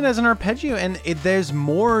effective. Doing it as an arpeggio, and there's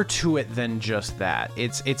more to it than just that.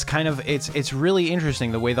 It's really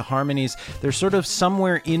interesting the way the harmonies, they're sort of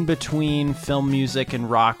somewhere in between film music and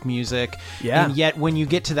rock music. Yeah. And yet when you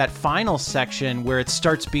get to that final section where it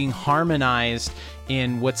starts being harmonized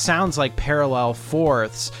in what sounds like parallel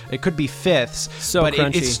fourths, it could be fifths, but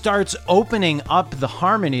it starts opening up the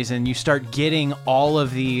harmonies and you start getting all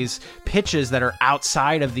of these pitches that are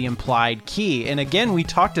outside of the implied key. And again, we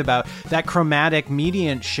talked about that chromatic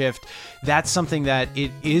mediant shift. That's something that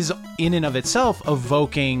it is in and of itself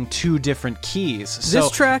evoking two different keys. This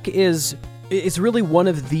track is really one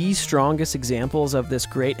of the strongest examples of this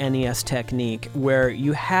great NES technique where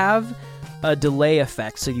you have a delay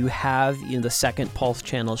effect, so you have the second pulse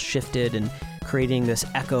channel shifted and creating this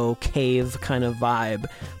echo cave kind of vibe.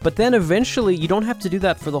 But then eventually you don't have to do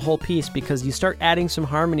that for the whole piece because you start adding some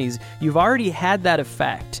harmonies. You've already had that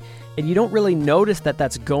effect, and you don't really notice that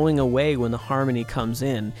that's going away when the harmony comes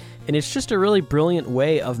in. And it's just a really brilliant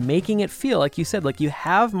way of making it feel, like you said, like you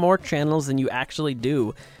have more channels than you actually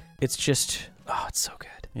do. It's just, it's so good.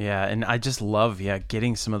 Yeah, and I just love,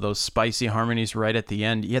 getting some of those spicy harmonies right at the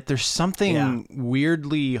end. Yet there's something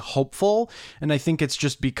weirdly hopeful, and I think it's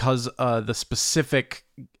just because the specific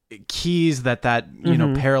keys that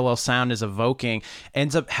parallel sound is evoking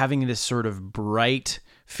ends up having this sort of bright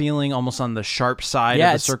feeling, almost on the sharp side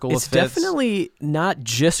of the circle of fifths. It's definitely not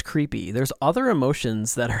just creepy. There's other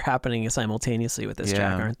emotions that are happening simultaneously with this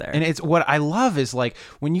track, aren't there? And it's what I love is like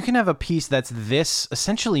when you can have a piece that's this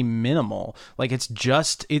essentially minimal, like it's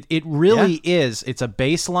just it really is. It's a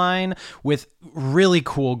bass line with really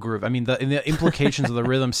cool groove. I mean, the implications of the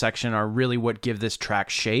rhythm section are really what give this track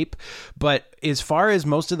shape. But as far as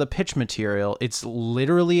most of the pitch material, it's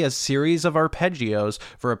literally a series of arpeggios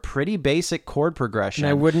for a pretty basic chord progression.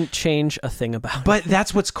 And I wouldn't change a thing about it. But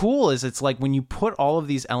that's what's cool is it's like when you put all of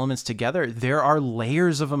these elements together, there are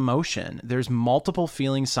layers of emotion. There's multiple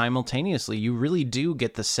feelings simultaneously. You really do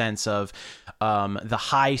get the sense of the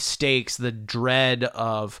high stakes, the dread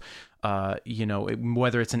of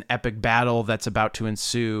whether it's an epic battle that's about to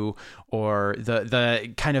ensue or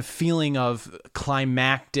the kind of feeling of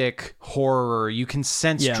climactic horror. You can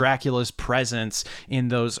sense Dracula's presence in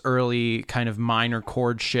those early kind of minor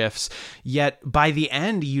chord shifts. Yet by the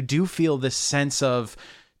end, you do feel this sense of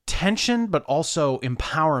tension, but also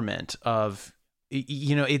empowerment of,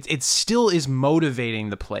 it still is motivating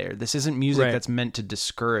the player. This isn't music that's meant to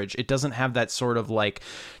discourage. It doesn't have that sort of like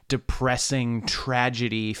depressing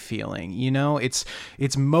tragedy feeling. It's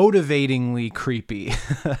motivatingly creepy.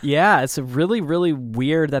 Yeah, it's really, really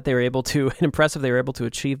weird that they were able to, and impressive they were able to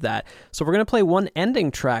achieve that. So we're going to play one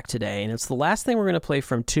ending track today, and it's the last thing we're going to play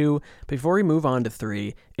from 2 before we move on to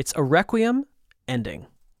 3. It's a Requiem ending.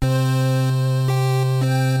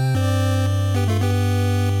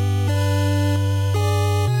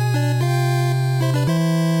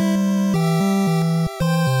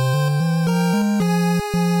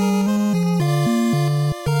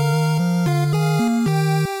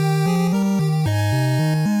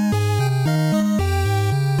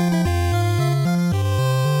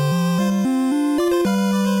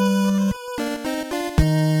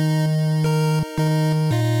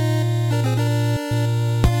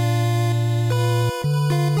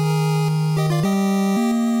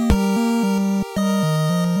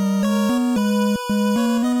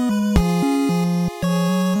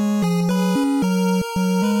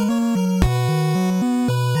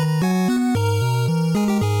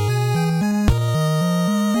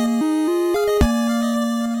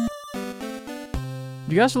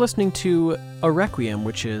 You guys are listening to A Requiem,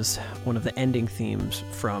 which is one of the ending themes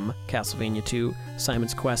from Castlevania II,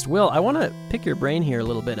 Simon's Quest. Will, I want to pick your brain here a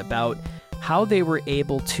little bit about how they were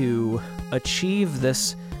able to achieve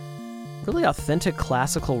this really authentic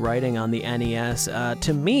classical writing on the NES.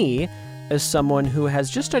 To me, as someone who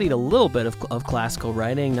has just studied a little bit of classical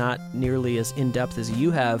writing, not nearly as in-depth as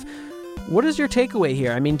you have, what is your takeaway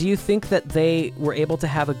here? I mean, do you think that they were able to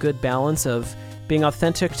have a good balance of being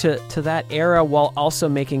authentic to that era while also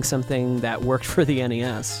making something that worked for the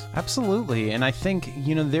NES? Absolutely. And I think,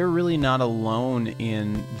 they're really not alone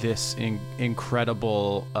in this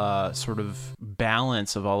incredible sort of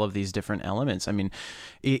balance of all of these different elements. I mean,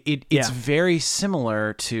 it's very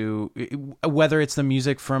similar to whether it's the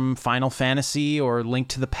music from Final Fantasy or Link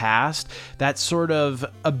to the Past, that sort of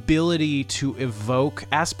ability to evoke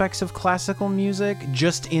aspects of classical music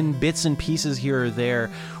just in bits and pieces here or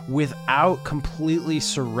there without completely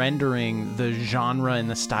surrendering the genre and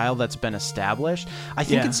the style that's been established. I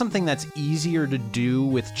think it's something that's easier to do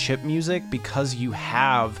with chip music because you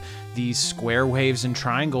have these square waves and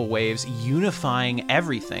triangle waves unifying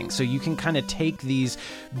everything. So you can kind of take these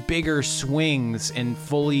bigger swings and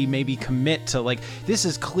fully maybe commit to like, this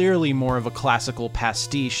is clearly more of a classical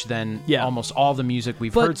pastiche than almost all the music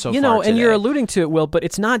we've heard so far today. And you're alluding to it, Will, but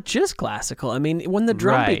it's not just classical. I mean, when the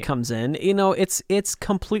drum beat comes in, it's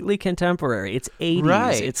completely contemporary. It's 80s.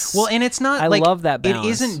 Right. And it's not, I love that balance. It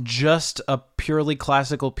isn't just a purely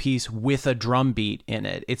classical piece with a drum beat in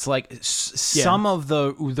it. It's like some of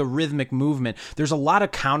the rhythmic movement. There's a lot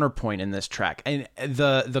of counterpoint in this track, and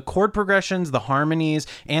the chord progressions, the harmonies,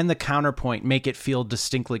 and the counterpoint make it feel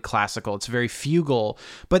distinctly classical. It's very fugal,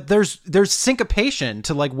 but there's syncopation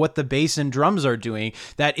to like what the bass and drums are doing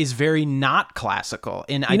that is very not classical.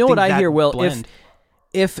 And I think I hear, Will, blend,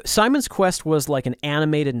 if Simon's Quest was like an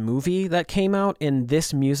animated movie that came out and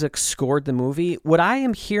this music scored the movie, what I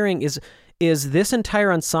am hearing is this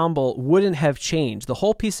entire ensemble wouldn't have changed. The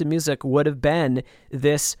whole piece of music would have been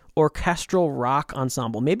this orchestral rock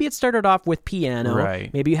ensemble. Maybe it started off with piano,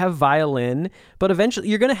 right. Maybe you have violin, but eventually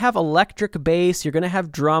you're going to have electric bass, you're going to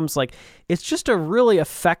have drums. Like, it's just a really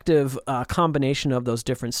effective combination of those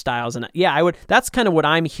different styles. And yeah, that's kind of what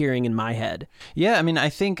I'm hearing in my head. Yeah, I mean, I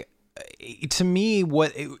think to me,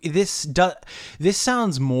 this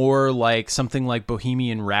sounds more like something like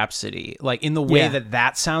Bohemian Rhapsody, like in the way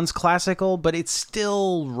that sounds classical, but it's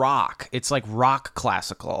still rock. It's like rock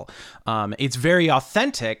classical. It's very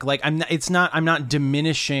authentic. Like I'm not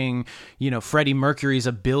diminishing, Freddie Mercury's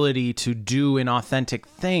ability to do an authentic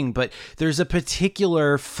thing, but there's a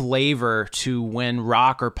particular flavor to when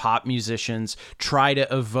rock or pop musicians try to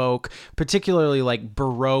evoke, particularly like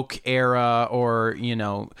Baroque era or,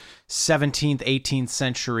 17th, 18th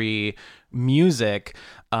century music.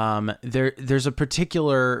 There's a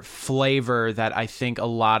particular flavor that I think a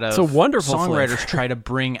lot of songwriters try to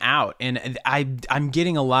bring out, and I'm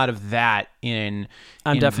getting a lot of that in.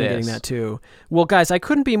 I'm definitely getting that too. Well, guys, I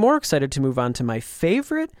couldn't be more excited to move on to my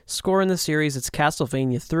favorite score in the series. It's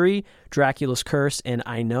Castlevania 3, Dracula's Curse, and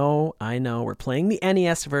I know, we're playing the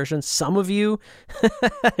NES version. Some of you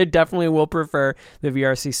definitely will prefer the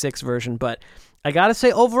VRC6 version, but I gotta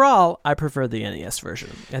say, overall, I prefer the NES version.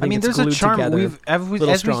 I think it's there's a charm.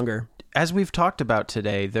 Little stronger. As we've talked about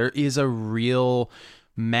today, there is a real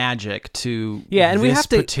magic to and we have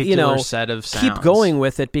to particular set of sounds. Keep going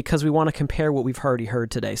with it because we want to compare what we've already heard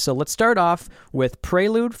today. So let's start off with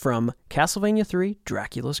Prelude from Castlevania 3,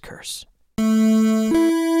 Dracula's Curse.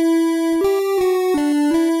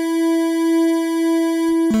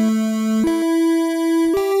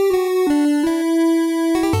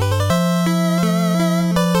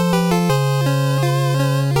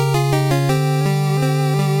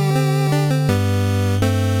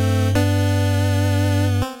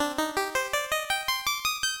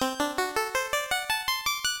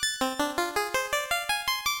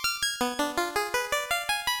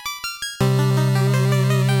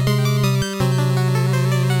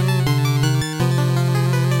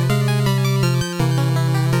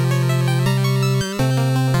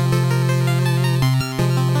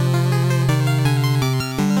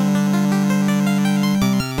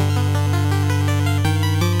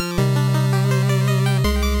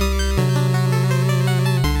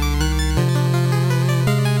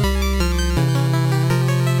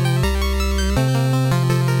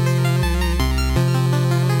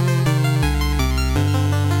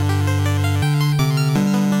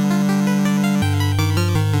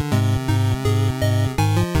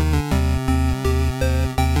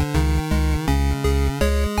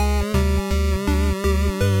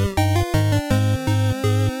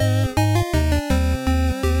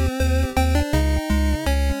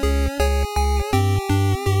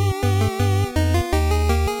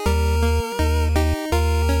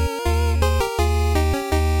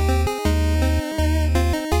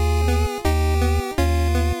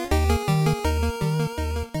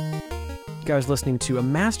 I was listening to a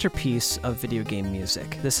masterpiece of video game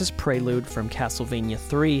music. This is Prelude from Castlevania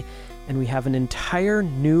 3, and we have an entire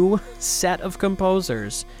new set of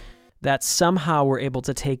composers that somehow were able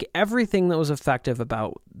to take everything that was effective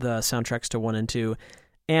about the soundtracks to 1 and 2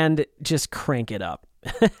 and just crank it up.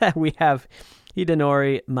 We have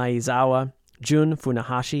Hidenori Maezawa, Jun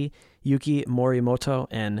Funahashi, Yuki Morimoto,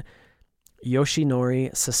 and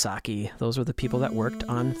Yoshinori Sasaki. Those were the people that worked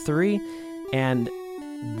on 3, and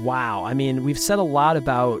wow, I mean, we've said a lot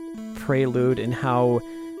about Prelude and how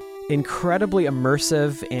incredibly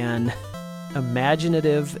immersive and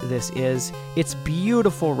imaginative this is. It's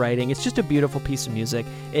beautiful writing. It's just a beautiful piece of music.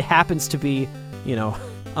 It happens to be,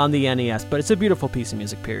 on the NES, but it's a beautiful piece of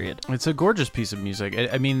music, period. It's a gorgeous piece of music.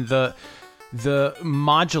 I mean, the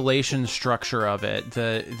modulation structure of it,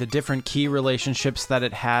 the different key relationships that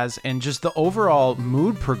it has, and just the overall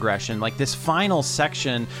mood progression, like this final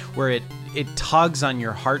section where it tugs on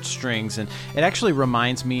your heartstrings, and it actually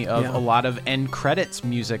reminds me of a lot of end credits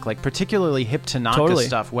music, like particularly Hip Tanaka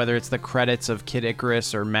stuff, whether it's the credits of Kid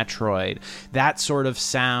Icarus or Metroid. That sort of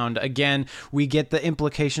sound. Again, we get the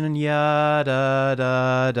implication in da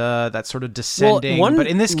da da, that sort of descending, but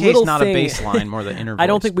in this case, not a bass line, more the inner voice. I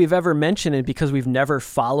don't think we've ever mentioned it because we've never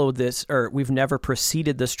followed this, or we've never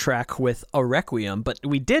preceded this track with a Requiem, but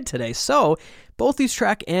we did today. So both these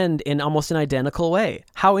tracks end in almost an identical way.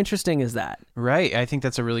 How interesting is that? Right. I think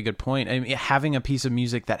that's a really good point. I mean, having a piece of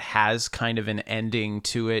music that has kind of an ending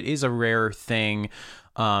to it is a rare thing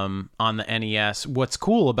on the NES. What's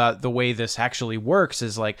cool about the way this actually works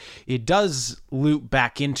is like it does loop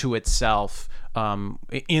back into itself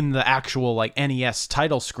in the actual like NES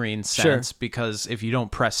title screen sense, because if you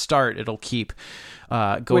don't press start, it'll keep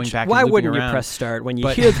going back. Why and wouldn't around. you press start when you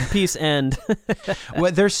hear the piece end?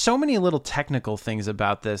 Well, there's so many little technical things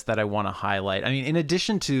about this that I want to highlight. I mean, in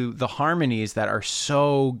addition to the harmonies that are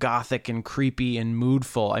so gothic and creepy and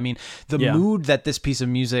moodful, I mean, the mood that this piece of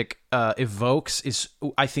music evokes is,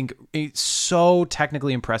 I think, it's so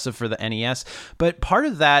technically impressive for the NES. But part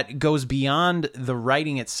of that goes beyond the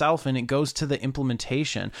writing itself, and it goes to the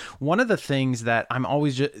implementation. One of the things that I'm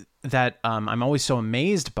always so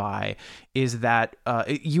amazed by is that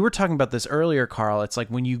you were talking about this earlier, Carl. It's like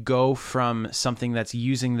when you go from something that's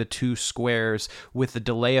using the two squares with the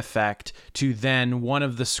delay effect to then one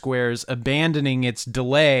of the squares abandoning its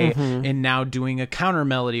delay and now doing a counter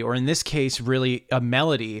melody, or in this case, really a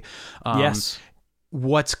melody. Yes.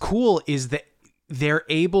 What's cool is that they're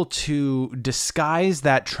able to disguise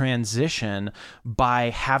that transition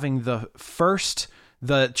by having the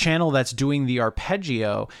channel that's doing the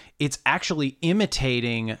arpeggio, it's actually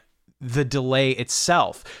imitating the delay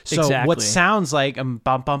itself. So what sounds like bum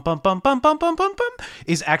bum bum bum bum bum bum bum bum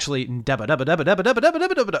is actually it's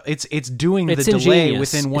doing the delay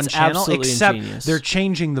within one channel, except they're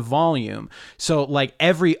changing the volume. So like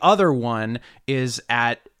every other one is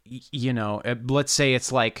at, let's say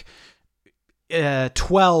it's like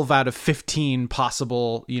 12 out of 15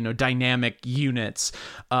 possible, dynamic units,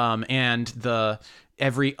 and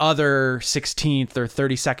every other 16th or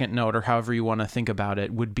 32nd note, or however you want to think about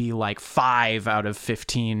it, would be like 5 out of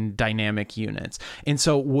 15 dynamic units. And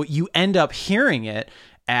so what you end up hearing it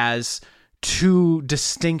as two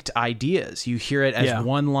distinct ideas. You hear it as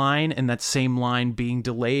one line, and that same line being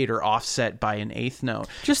delayed or offset by an eighth note.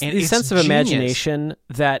 Just the sense of imagination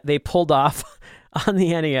that they pulled off on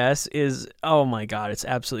the NES is, oh my God, it's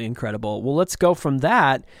absolutely incredible. Well, let's go from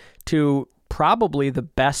that to probably the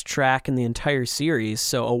best track in the entire series.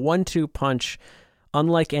 So a 1-2 punch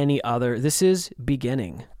unlike any other. This is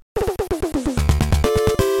Beginning.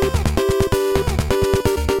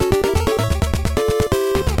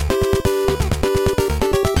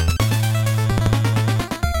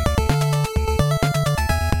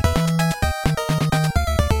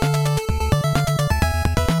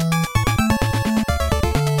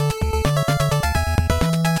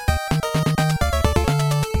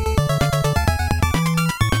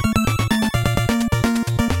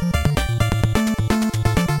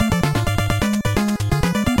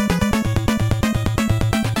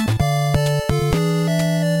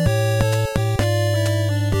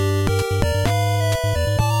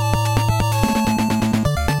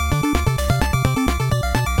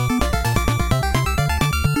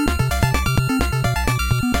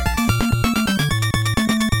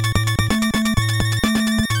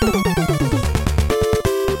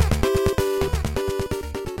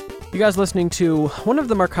 You guys listening to one of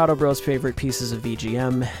the Marcato Bros' favorite pieces of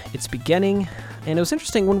VGM. It's Beginning, and it was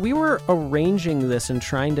interesting when we were arranging this and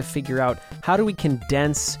trying to figure out how do we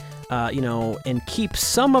condense, and keep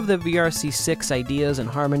some of the VRC6 ideas and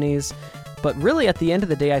harmonies. But really, at the end of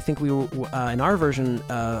the day, I think we were, in our version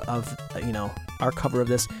of our cover of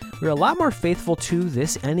this, we were a lot more faithful to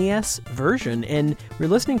this NES version, and we're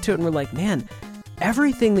listening to it and we're like, man,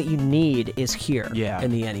 everything that you need is here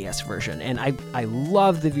in the NES version. And I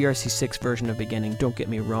love the VRC6 version of Beginning, don't get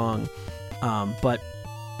me wrong. But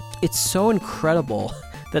it's so incredible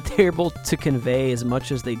that they're able to convey as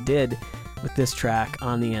much as they did with this track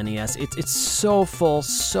on the NES. It's so full,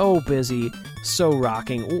 so busy, so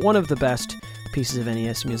rocking. One of the best pieces of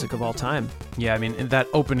NES music of all time. Yeah, I mean, that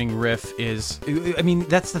opening riff is... I mean,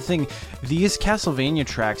 that's the thing. These Castlevania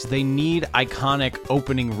tracks, they need iconic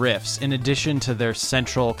opening riffs in addition to their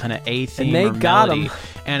central kind of A theme or melody.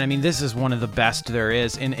 And I mean, this is one of the best there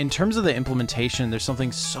is. And in terms of the implementation, there's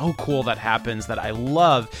something so cool that happens that I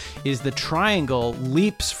love, is the triangle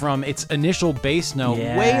leaps from its initial bass note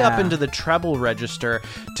way up into the treble register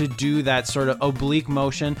to do that sort of oblique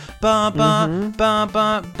motion. It's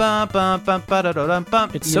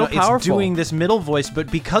so powerful. It's doing this middle voice,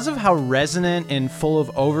 but because of how resonant and full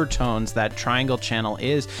of overtones that triangle channel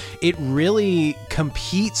is, it really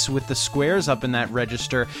competes with the squares up in that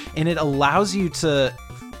register, and it allows you to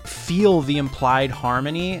feel the implied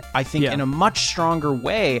harmony, I think, in a much stronger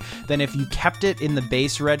way than if you kept it in the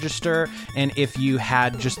bass register and if you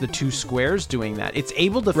had just the two squares doing that. It's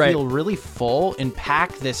able to feel really full and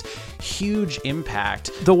pack this huge impact.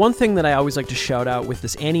 The one thing that I always like to shout out with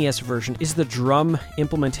this NES version is the drum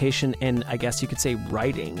implementation and, I guess you could say,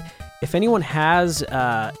 writing. If anyone has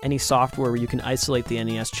any software where you can isolate the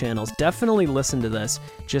NES channels, definitely listen to this,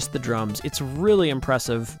 just the drums. It's really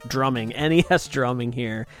impressive drumming, NES drumming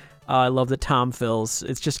here. I love the tom fills.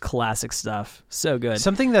 It's just classic stuff. So good.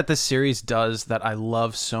 Something that this series does that I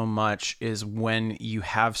love so much is when you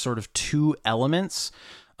have sort of two elements.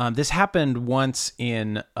 This happened once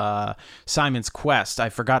in Simon's Quest. I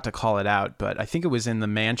forgot to call it out, but I think it was in the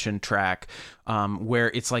Mansion track, where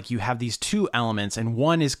it's like you have these two elements, and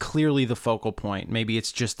one is clearly the focal point. Maybe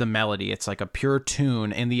it's just the melody. It's like a pure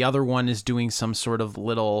tune, and the other one is doing some sort of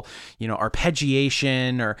little,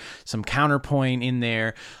 arpeggiation or some counterpoint in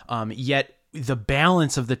there. Yet the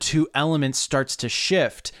balance of the two elements starts to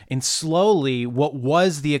shift, and slowly what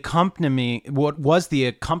was the accompanying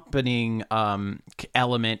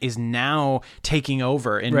element is now taking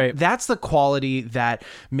over. And that's the quality that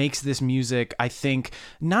makes this music, I think,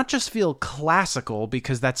 not just feel classical,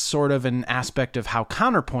 because that's sort of an aspect of how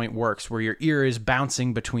counterpoint works, where your ear is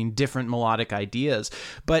bouncing between different melodic ideas,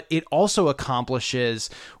 but it also accomplishes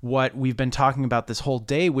what we've been talking about this whole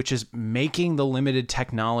day, which is making the limited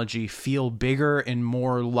technology feel bigger and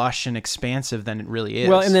more lush and expansive than it really is.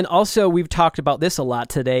 Well, and then also we've talked about this a lot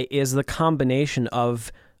today, is the combination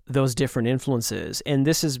of those different influences. And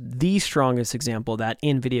this is the strongest example of that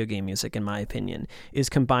in video game music, in my opinion, is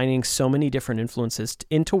combining so many different influences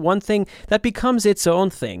into one thing that becomes its own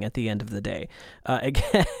thing at the end of the day.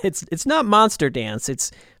 Again, it's not monster dance, it's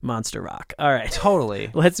monster rock. All right. Totally.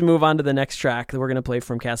 Let's move on to the next track that we're going to play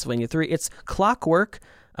from Castlevania 3. It's Clockwork,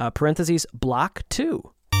 Block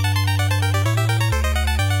 2.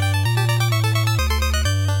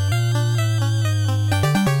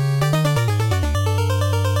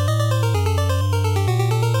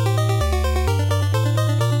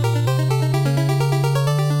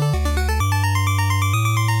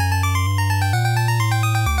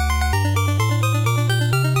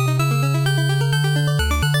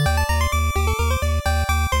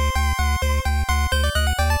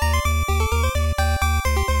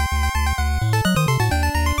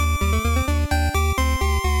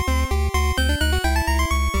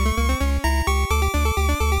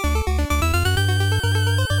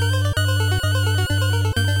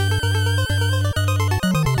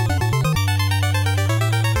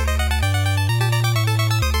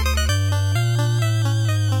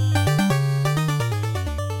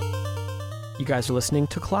 You guys are listening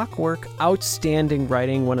to Clockwork. Outstanding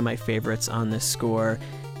writing, one of my favorites on this score.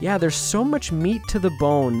 Yeah, there's so much meat to the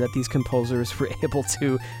bone that these composers were able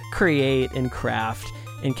to create and craft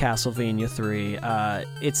in Castlevania 3.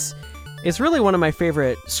 It's really one of my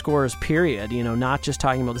favorite scores, period. Not just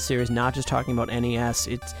talking about the series, not just talking about NES.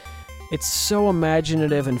 It's so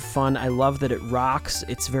imaginative and fun. I love that it rocks.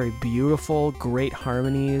 It's very beautiful, great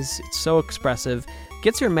harmonies. It's so expressive.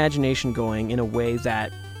 Gets your imagination going in a way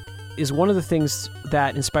that is one of the things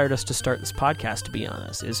that inspired us to start this podcast, to be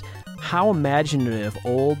honest, is how imaginative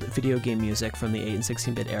old video game music from the 8 and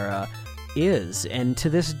 16-bit era is. And to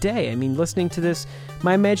this day, listening to this,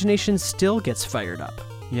 my imagination still gets fired up.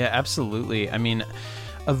 Yeah, absolutely.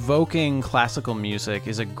 Evoking classical music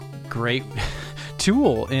is a great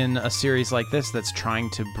tool in a series like this that's trying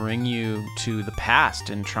to bring you to the past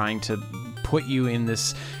and trying to put you in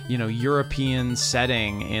this, European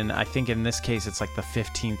setting. And I think in this case, it's like the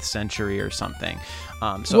 15th century or something.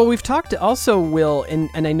 Well, we've talked also, Will,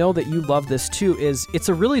 and I know that you love this too, is it's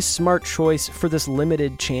a really smart choice for this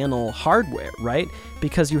limited channel hardware, right?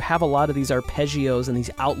 Because you have a lot of these arpeggios and these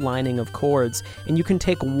outlining of chords, and you can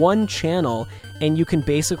take one channel and you can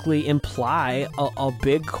basically imply a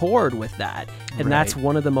big chord with that. And that's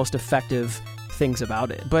one of the most effective things about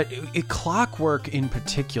it. But Clockwork in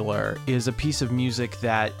particular is a piece of music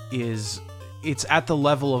that it's at the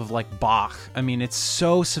level of like Bach. It's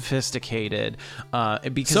so sophisticated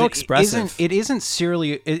because so expressive. It isn't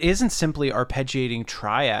simply arpeggiating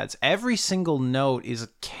triads. Every single note is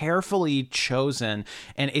carefully chosen,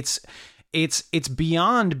 and it's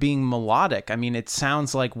beyond being melodic. It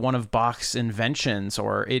sounds like one of Bach's inventions,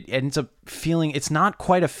 or it ends up feeling, it's not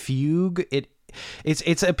quite a fugue.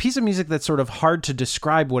 It's a piece of music that's sort of hard to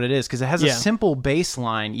describe what it is, because it has a simple bass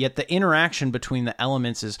line, yet the interaction between the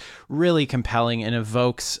elements is really compelling and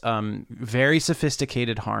evokes very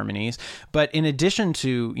sophisticated harmonies. But in addition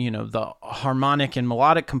to, the harmonic and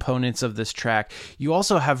melodic components of this track, you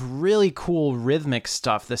also have really cool rhythmic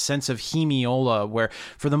stuff, the sense of hemiola, where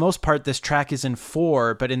for the most part this track is in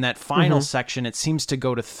 4, but in that final section it seems to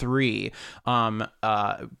go to 3.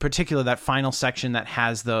 Particularly that final section that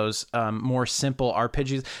has those more simple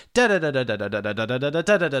arpeggios,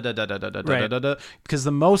 because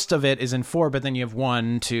the most of it is in 4, but then you have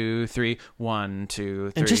 1, 2, 3, 1,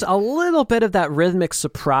 2, 3. And just a little bit of that rhythmic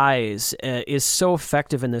surprise is so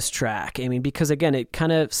effective in this track. I mean, because again, it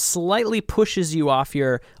kind of slightly pushes you off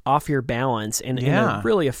your balance in a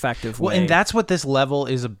really effective way. Well, and that's what this level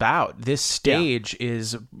is about. This stage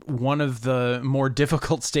is one of the more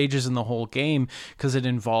difficult stages in the whole game because it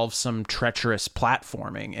involves some treacherous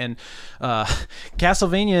platforming. And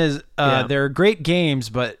Castlevania they're great games,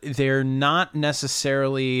 but they're not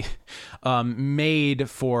necessarily made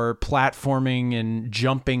for platforming and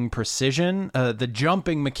jumping precision. The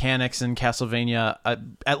jumping mechanics in Castlevania,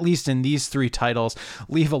 at least in these 3 titles,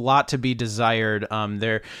 leave a lot to be desired.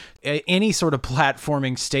 Any sort of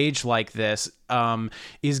platforming stage like this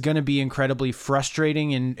is going to be incredibly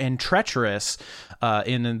frustrating and treacherous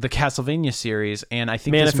in the Castlevania series, and I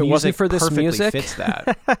think if it wasn't for this music, fits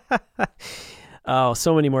that. Oh,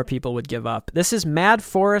 so many more people would give up. This is Mad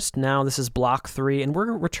Forest now. This is Block 3, and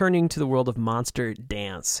we're returning to the world of Monster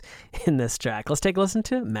Dance in this track. Let's take a listen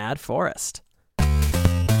to Mad Forest.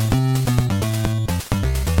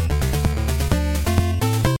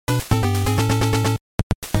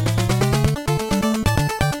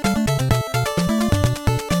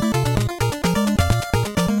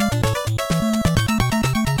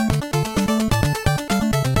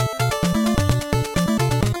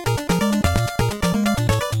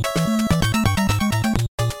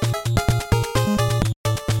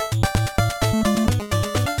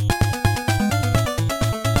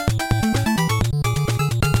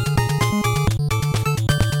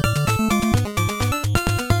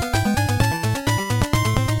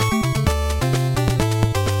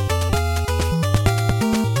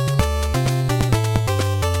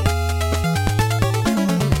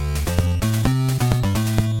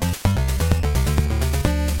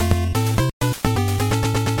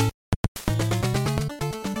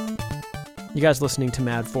 You guys listening to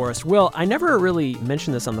Mad Forest. Will, I never really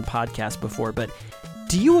mentioned this on the podcast before, but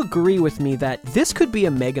do you agree with me that this could be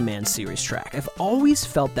a Mega Man series track? I've always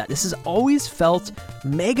felt that. This has always felt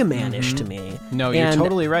Mega Man-ish to me. No, you're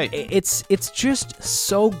totally right. It's just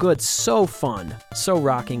so good, so fun, so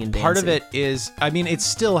rocking and dancing. Part of it is, I mean, it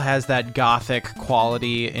still has that gothic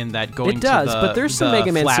quality in that going it does, to the but there's some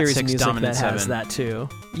Mega Man series music that 7. has that too.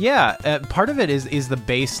 Yeah, part of it is the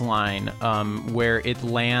bass line where it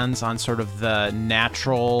lands on sort of the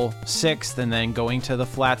natural 6th and then going to the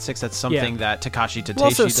flat 6. That's something that Takashi Tateishi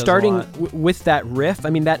also does starting a lot. With that riff. I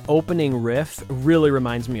mean, that opening riff really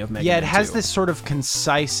reminds me of Mega Man. Yeah, it has 2. this sort of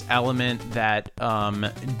concise element that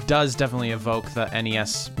does definitely evoke the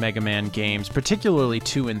NES Mega Man games, particularly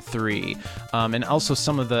 2 and 3. And also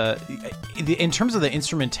some of in terms of the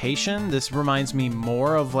instrumentation, this reminds me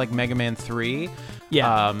more of like Mega Man 3.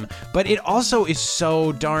 Yeah. But it also is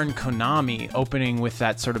so darn Konami, opening with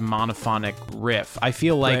that sort of monophonic riff. I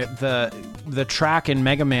feel like the track in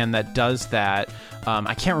Mega Man that does that,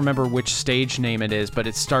 I can't remember which stage name it is, but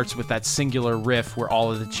it starts with that singular riff where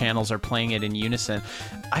all of the channels are playing it in unison.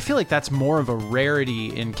 I feel like that's more of a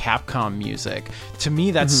rarity in Capcom music. To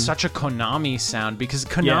me, that's such a Konami sound, because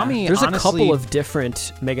Konami, there's honestly, a couple of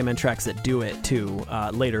different Mega Man tracks that do it too,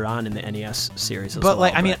 later on in the NES series as well.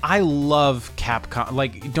 But I mean, I love Capcom.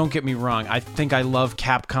 Like, don't get me wrong, I think I love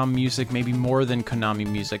Capcom music maybe more than Konami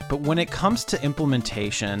music, but when it comes to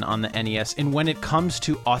implementation on the NES, and when it comes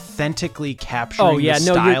to authentically capturing the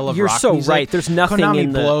style of you're rock so music, right. There's nothing Konami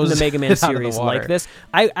in the Mega Man series like this.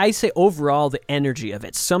 I say overall, the energy of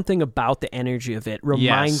it, something about the energy of it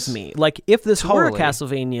reminds me. Like, if this were a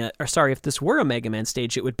Castlevania, if this were a Mega Man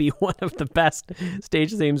stage, it would be one of the best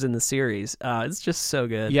stage themes in the series. It's just so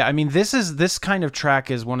good. Yeah, I mean, this kind of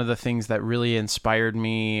track is one of the things that really inspired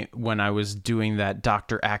me when I was doing that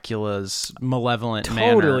Dr. Acula's Malevolent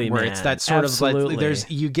Manor, where it's that sort of like,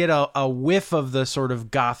 you get a whiff of the sort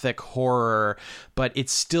of gothic horror, but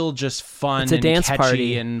it's still just fun and dance catchy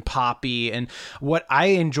party and poppy. And what I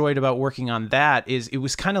enjoyed about working on that is it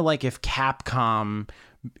was kind of like if Capcom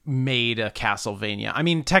made a Castlevania. I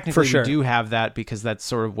mean, technically we do have that because that's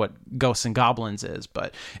sort of what Ghosts and Goblins is,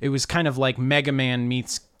 but it was kind of like Mega Man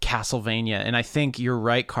meets Castlevania. And I think you're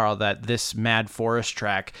right, Carl, that this Mad Forest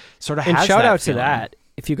track sort of has that And shout out feeling. to that.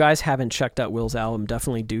 If you guys haven't checked out Will's album,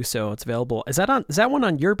 definitely do so. It's available. Is that one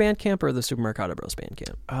on your Bandcamp or the Super Mercado Bros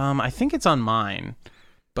Bandcamp? I think it's on mine.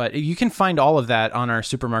 But you can find all of that on our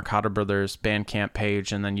Super Mercado Brothers Bandcamp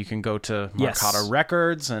page, and then you can go to Mercado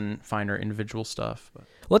Records and find our individual stuff.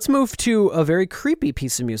 Let's move to a very creepy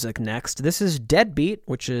piece of music next. This is Deadbeat,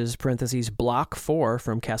 which is parentheses Block 4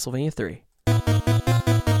 from Castlevania 3.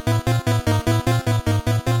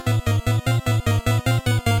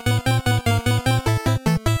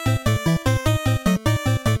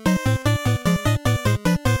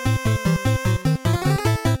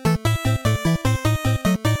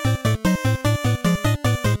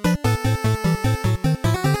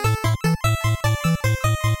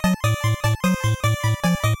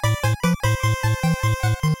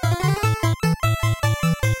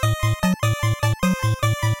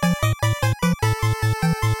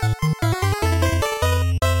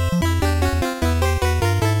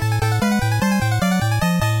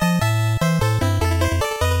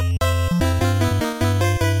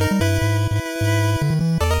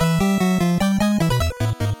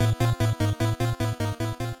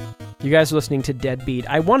 You guys are listening to Deadbeat.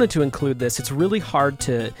 I wanted to include this. It's really hard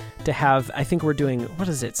to have, I think we're doing, what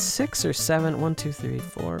is it, 6 or 7? 1, 2, 3,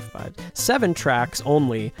 4, 5, 7 tracks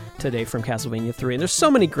only today from Castlevania 3. And there's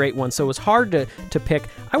so many great ones, so it was hard to pick.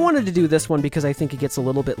 I wanted to do this one because I think it gets a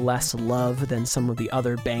little bit less love than some of the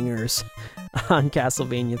other bangers on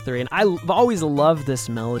Castlevania 3. And I've always loved this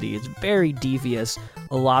melody. It's very devious,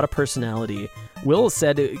 a lot of personality. Will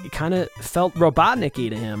said it kind of felt Robotnik-y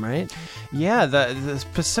to him, right? Yeah, the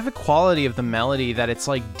specific quality of the melody, that it's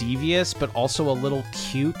like devious but also a little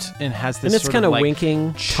cute and has this, and it's kind of like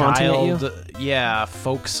winking, child, taunting at you. Yeah,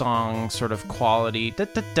 folk song sort of quality. Da,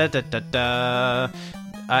 da, da, da, da, da.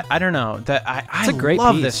 I don't know. That I a great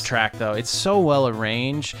love piece. This track though. It's so well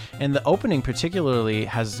arranged, and the opening particularly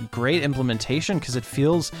has great implementation because it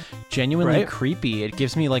feels genuinely creepy. It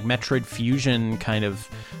gives me like Metroid Fusion kind of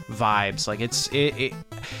vibes. Like it.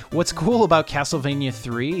 What's cool about Castlevania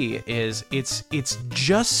 3 is it's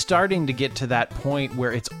just starting to get to that point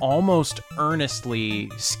where it's almost earnestly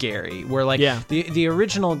scary. Where like the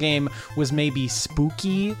original game was maybe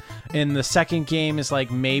spooky, and the second game is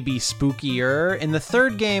like maybe spookier, and the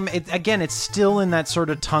third game, it's still in that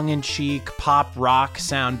sort of tongue-in-cheek pop rock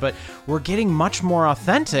sound, but we're getting much more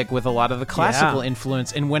authentic with a lot of the classical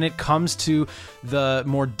influence. And when it comes to the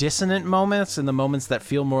more dissonant moments and the moments that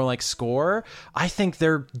feel more like score, I think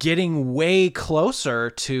they're getting way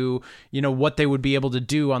closer to, what they would be able to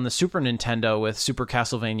do on the Super Nintendo with Super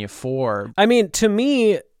Castlevania 4. I mean, to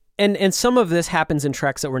me, and some of this happens in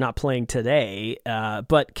tracks that we're not playing today,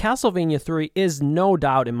 but Castlevania 3 is no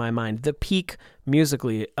doubt, in my mind, the peak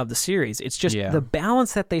musically of the series. It's just the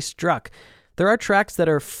balance that they struck. There are tracks that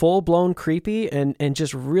are full-blown creepy and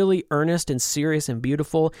just really earnest and serious and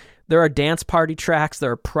beautiful. There are dance party tracks.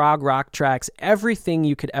 There are prog rock tracks. Everything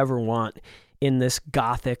you could ever want in this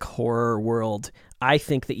gothic horror world, I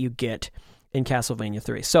think that you get in Castlevania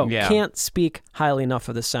 3. So can't speak highly enough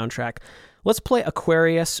of this soundtrack. Let's play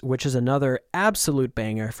Aquarius, which is another absolute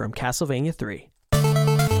banger from Castlevania 3.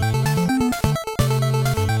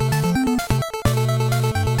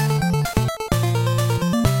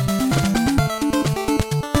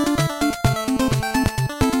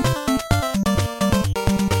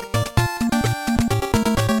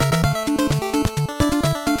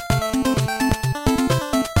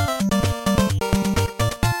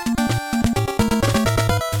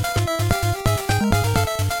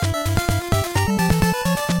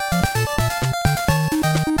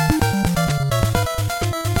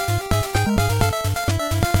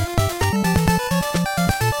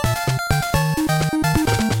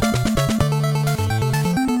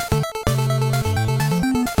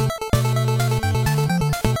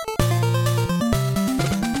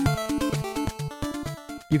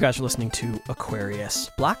 You guys are listening to Aquarius,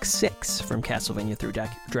 Block 6 from Castlevania 3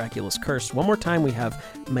 Dracula's Curse. One more time, we have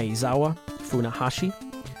Maezawa, Funahashi,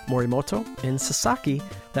 Morimoto, and Sasaki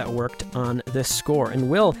that worked on this score. And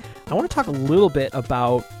Will, I want to talk a little bit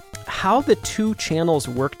about how the two channels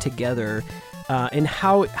work together and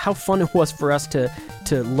how fun it was for us to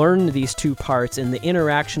learn these two parts and the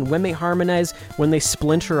interaction when they harmonize, when they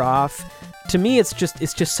splinter off. To me, it's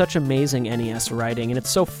just such amazing NES writing, and it's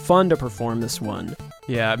so fun to perform this one.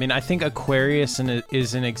 Yeah, I mean, I think Aquarius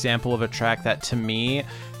is an example of a track that, to me,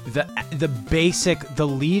 the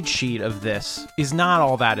lead sheet of this is not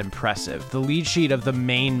all that impressive. The lead sheet of the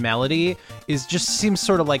main melody seems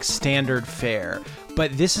sort of like standard fare.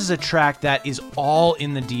 But this is a track that is all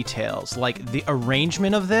in the details. Like, the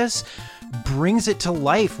arrangement of this brings it to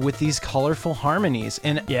life with these colorful harmonies,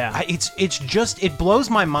 and it blows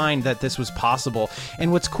my mind that this was possible.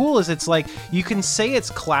 And what's cool is it's like you can say it's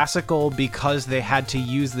classical because they had to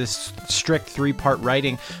use this strict 3-part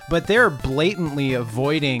writing, but they're blatantly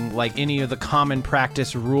avoiding like any of the common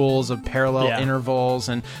practice rules of parallel intervals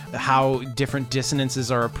and how different dissonances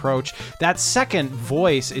are approached. That second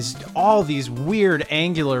voice is all these weird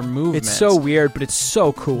angular movements. It's so weird, but it's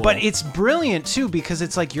so cool. But it's brilliant too, because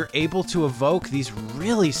it's like you're able to evoke these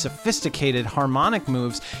really sophisticated harmonic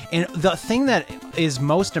moves. And the thing that is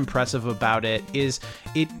most impressive about it is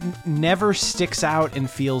it never sticks out and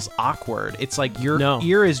feels awkward. It's like your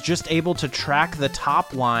ear is just able to track the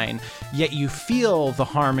top line, yet you feel the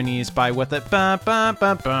harmonies by what that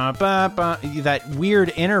that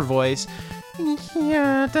weird inner voice.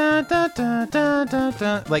 Yeah, da, da, da, da, da,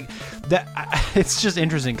 da. Like that. it's just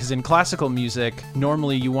interesting because in classical music,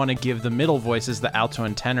 normally you want to give the middle voices, the alto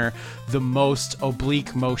and tenor, the most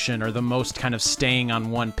oblique motion or the most kind of staying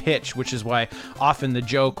on one pitch, which is why often the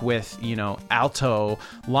joke with, alto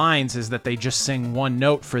lines is that they just sing one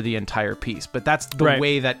note for the entire piece. But that's the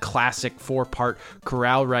way that classic 4-part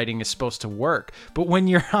chorale writing is supposed to work. But when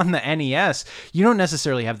you're on the NES, you don't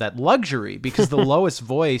necessarily have that luxury because the lowest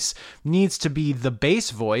voice needs to be the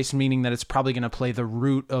bass voice, meaning that it's probably going to play the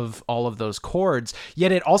root of all of those chords,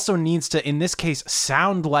 yet it also needs to, in this case,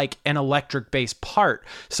 sound like an electric bass part.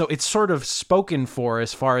 So it's sort of spoken for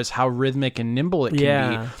as far as how rhythmic and nimble it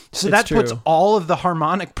can be. So that puts all of the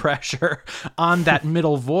harmonic pressure on that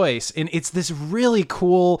middle voice. And it's this really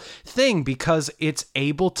cool thing because it's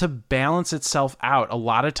able to balance itself out. A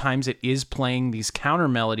lot of times it is playing these counter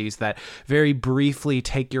melodies that very briefly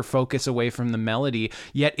take your focus away from the melody,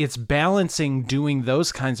 yet it's balancing doing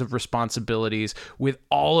those kinds of responsibilities with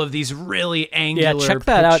all of these really angular check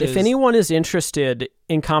that out. If anyone is interested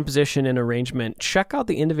in composition and arrangement, check out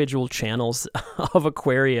the individual channels of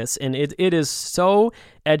Aquarius, and it is so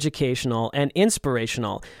educational and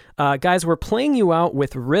inspirational. Guys, we're playing you out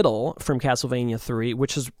with Riddle from Castlevania 3,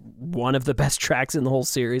 which is one of the best tracks in the whole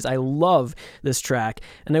series. I love this track,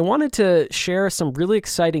 and I wanted to share some really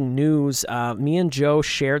exciting news. Me and Joe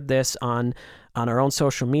shared this on our own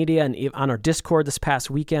social media and on our Discord this past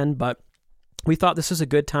weekend, but we thought this was a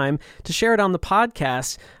good time to share it on the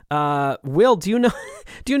podcast. Will, do you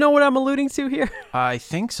know what I'm alluding to here? I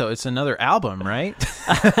think so. It's another album, right?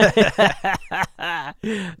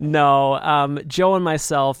 No, Joe and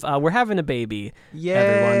myself, we're having a baby. Yay!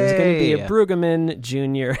 Everyone, there's going to be a Brueggemann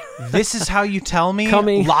Jr. This is how you tell me?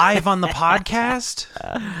 Coming live on the podcast?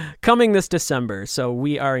 Coming this December, so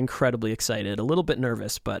we are incredibly excited. A little bit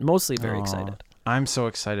nervous, but mostly very excited. I'm so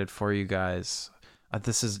excited for you guys.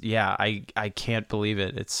 This is, I can't believe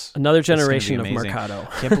it. It's another generation of Mercado.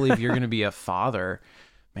 I can't believe you're going to be a father.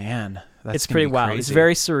 Man, it's pretty wild. It's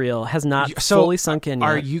very surreal. Has not fully sunk in yet.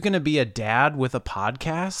 Are you going to be a dad with a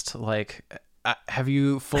podcast? Like, have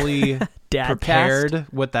you fully prepared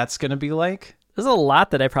what that's going to be like? There's a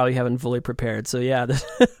lot that I probably haven't fully prepared. So yeah, there's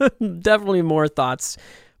definitely more thoughts,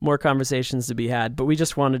 more conversations to be had. But we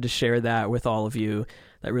just wanted to share that with all of you.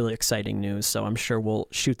 That really exciting news. So I'm sure we'll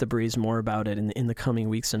shoot the breeze more about it in the coming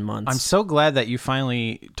weeks and months. I'm so glad that you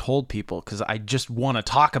finally told people because I just want to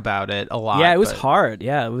talk about it a lot. Yeah, it was hard.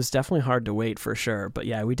 Yeah, it was definitely hard to wait for sure. But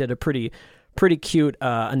yeah, we did a pretty cute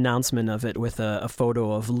announcement of it with a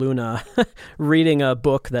photo of Luna reading a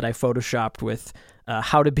book that I photoshopped with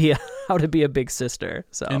how to be a big sister.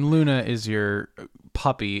 So and Luna is your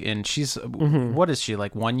puppy, and she's what is she,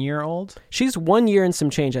 like 1 year old? She's 1 year and some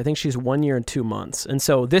change. I think she's 1 year and 2 months. And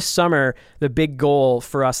so this summer, the big goal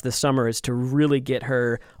for us this summer is to really get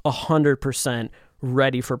her 100%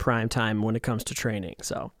 ready for prime time when it comes to training.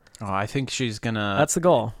 So I think she's gonna. That's the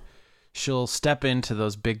goal. She'll step into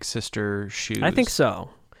those big sister shoes. I think so.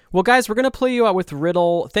 Well, guys, we're going to play you out with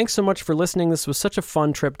Riddle. Thanks so much for listening. This was such a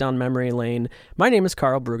fun trip down memory lane. My name is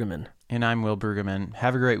Carl Brueggemann. And I'm Will Brueggemann.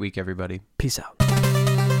 Have a great week, everybody. Peace out.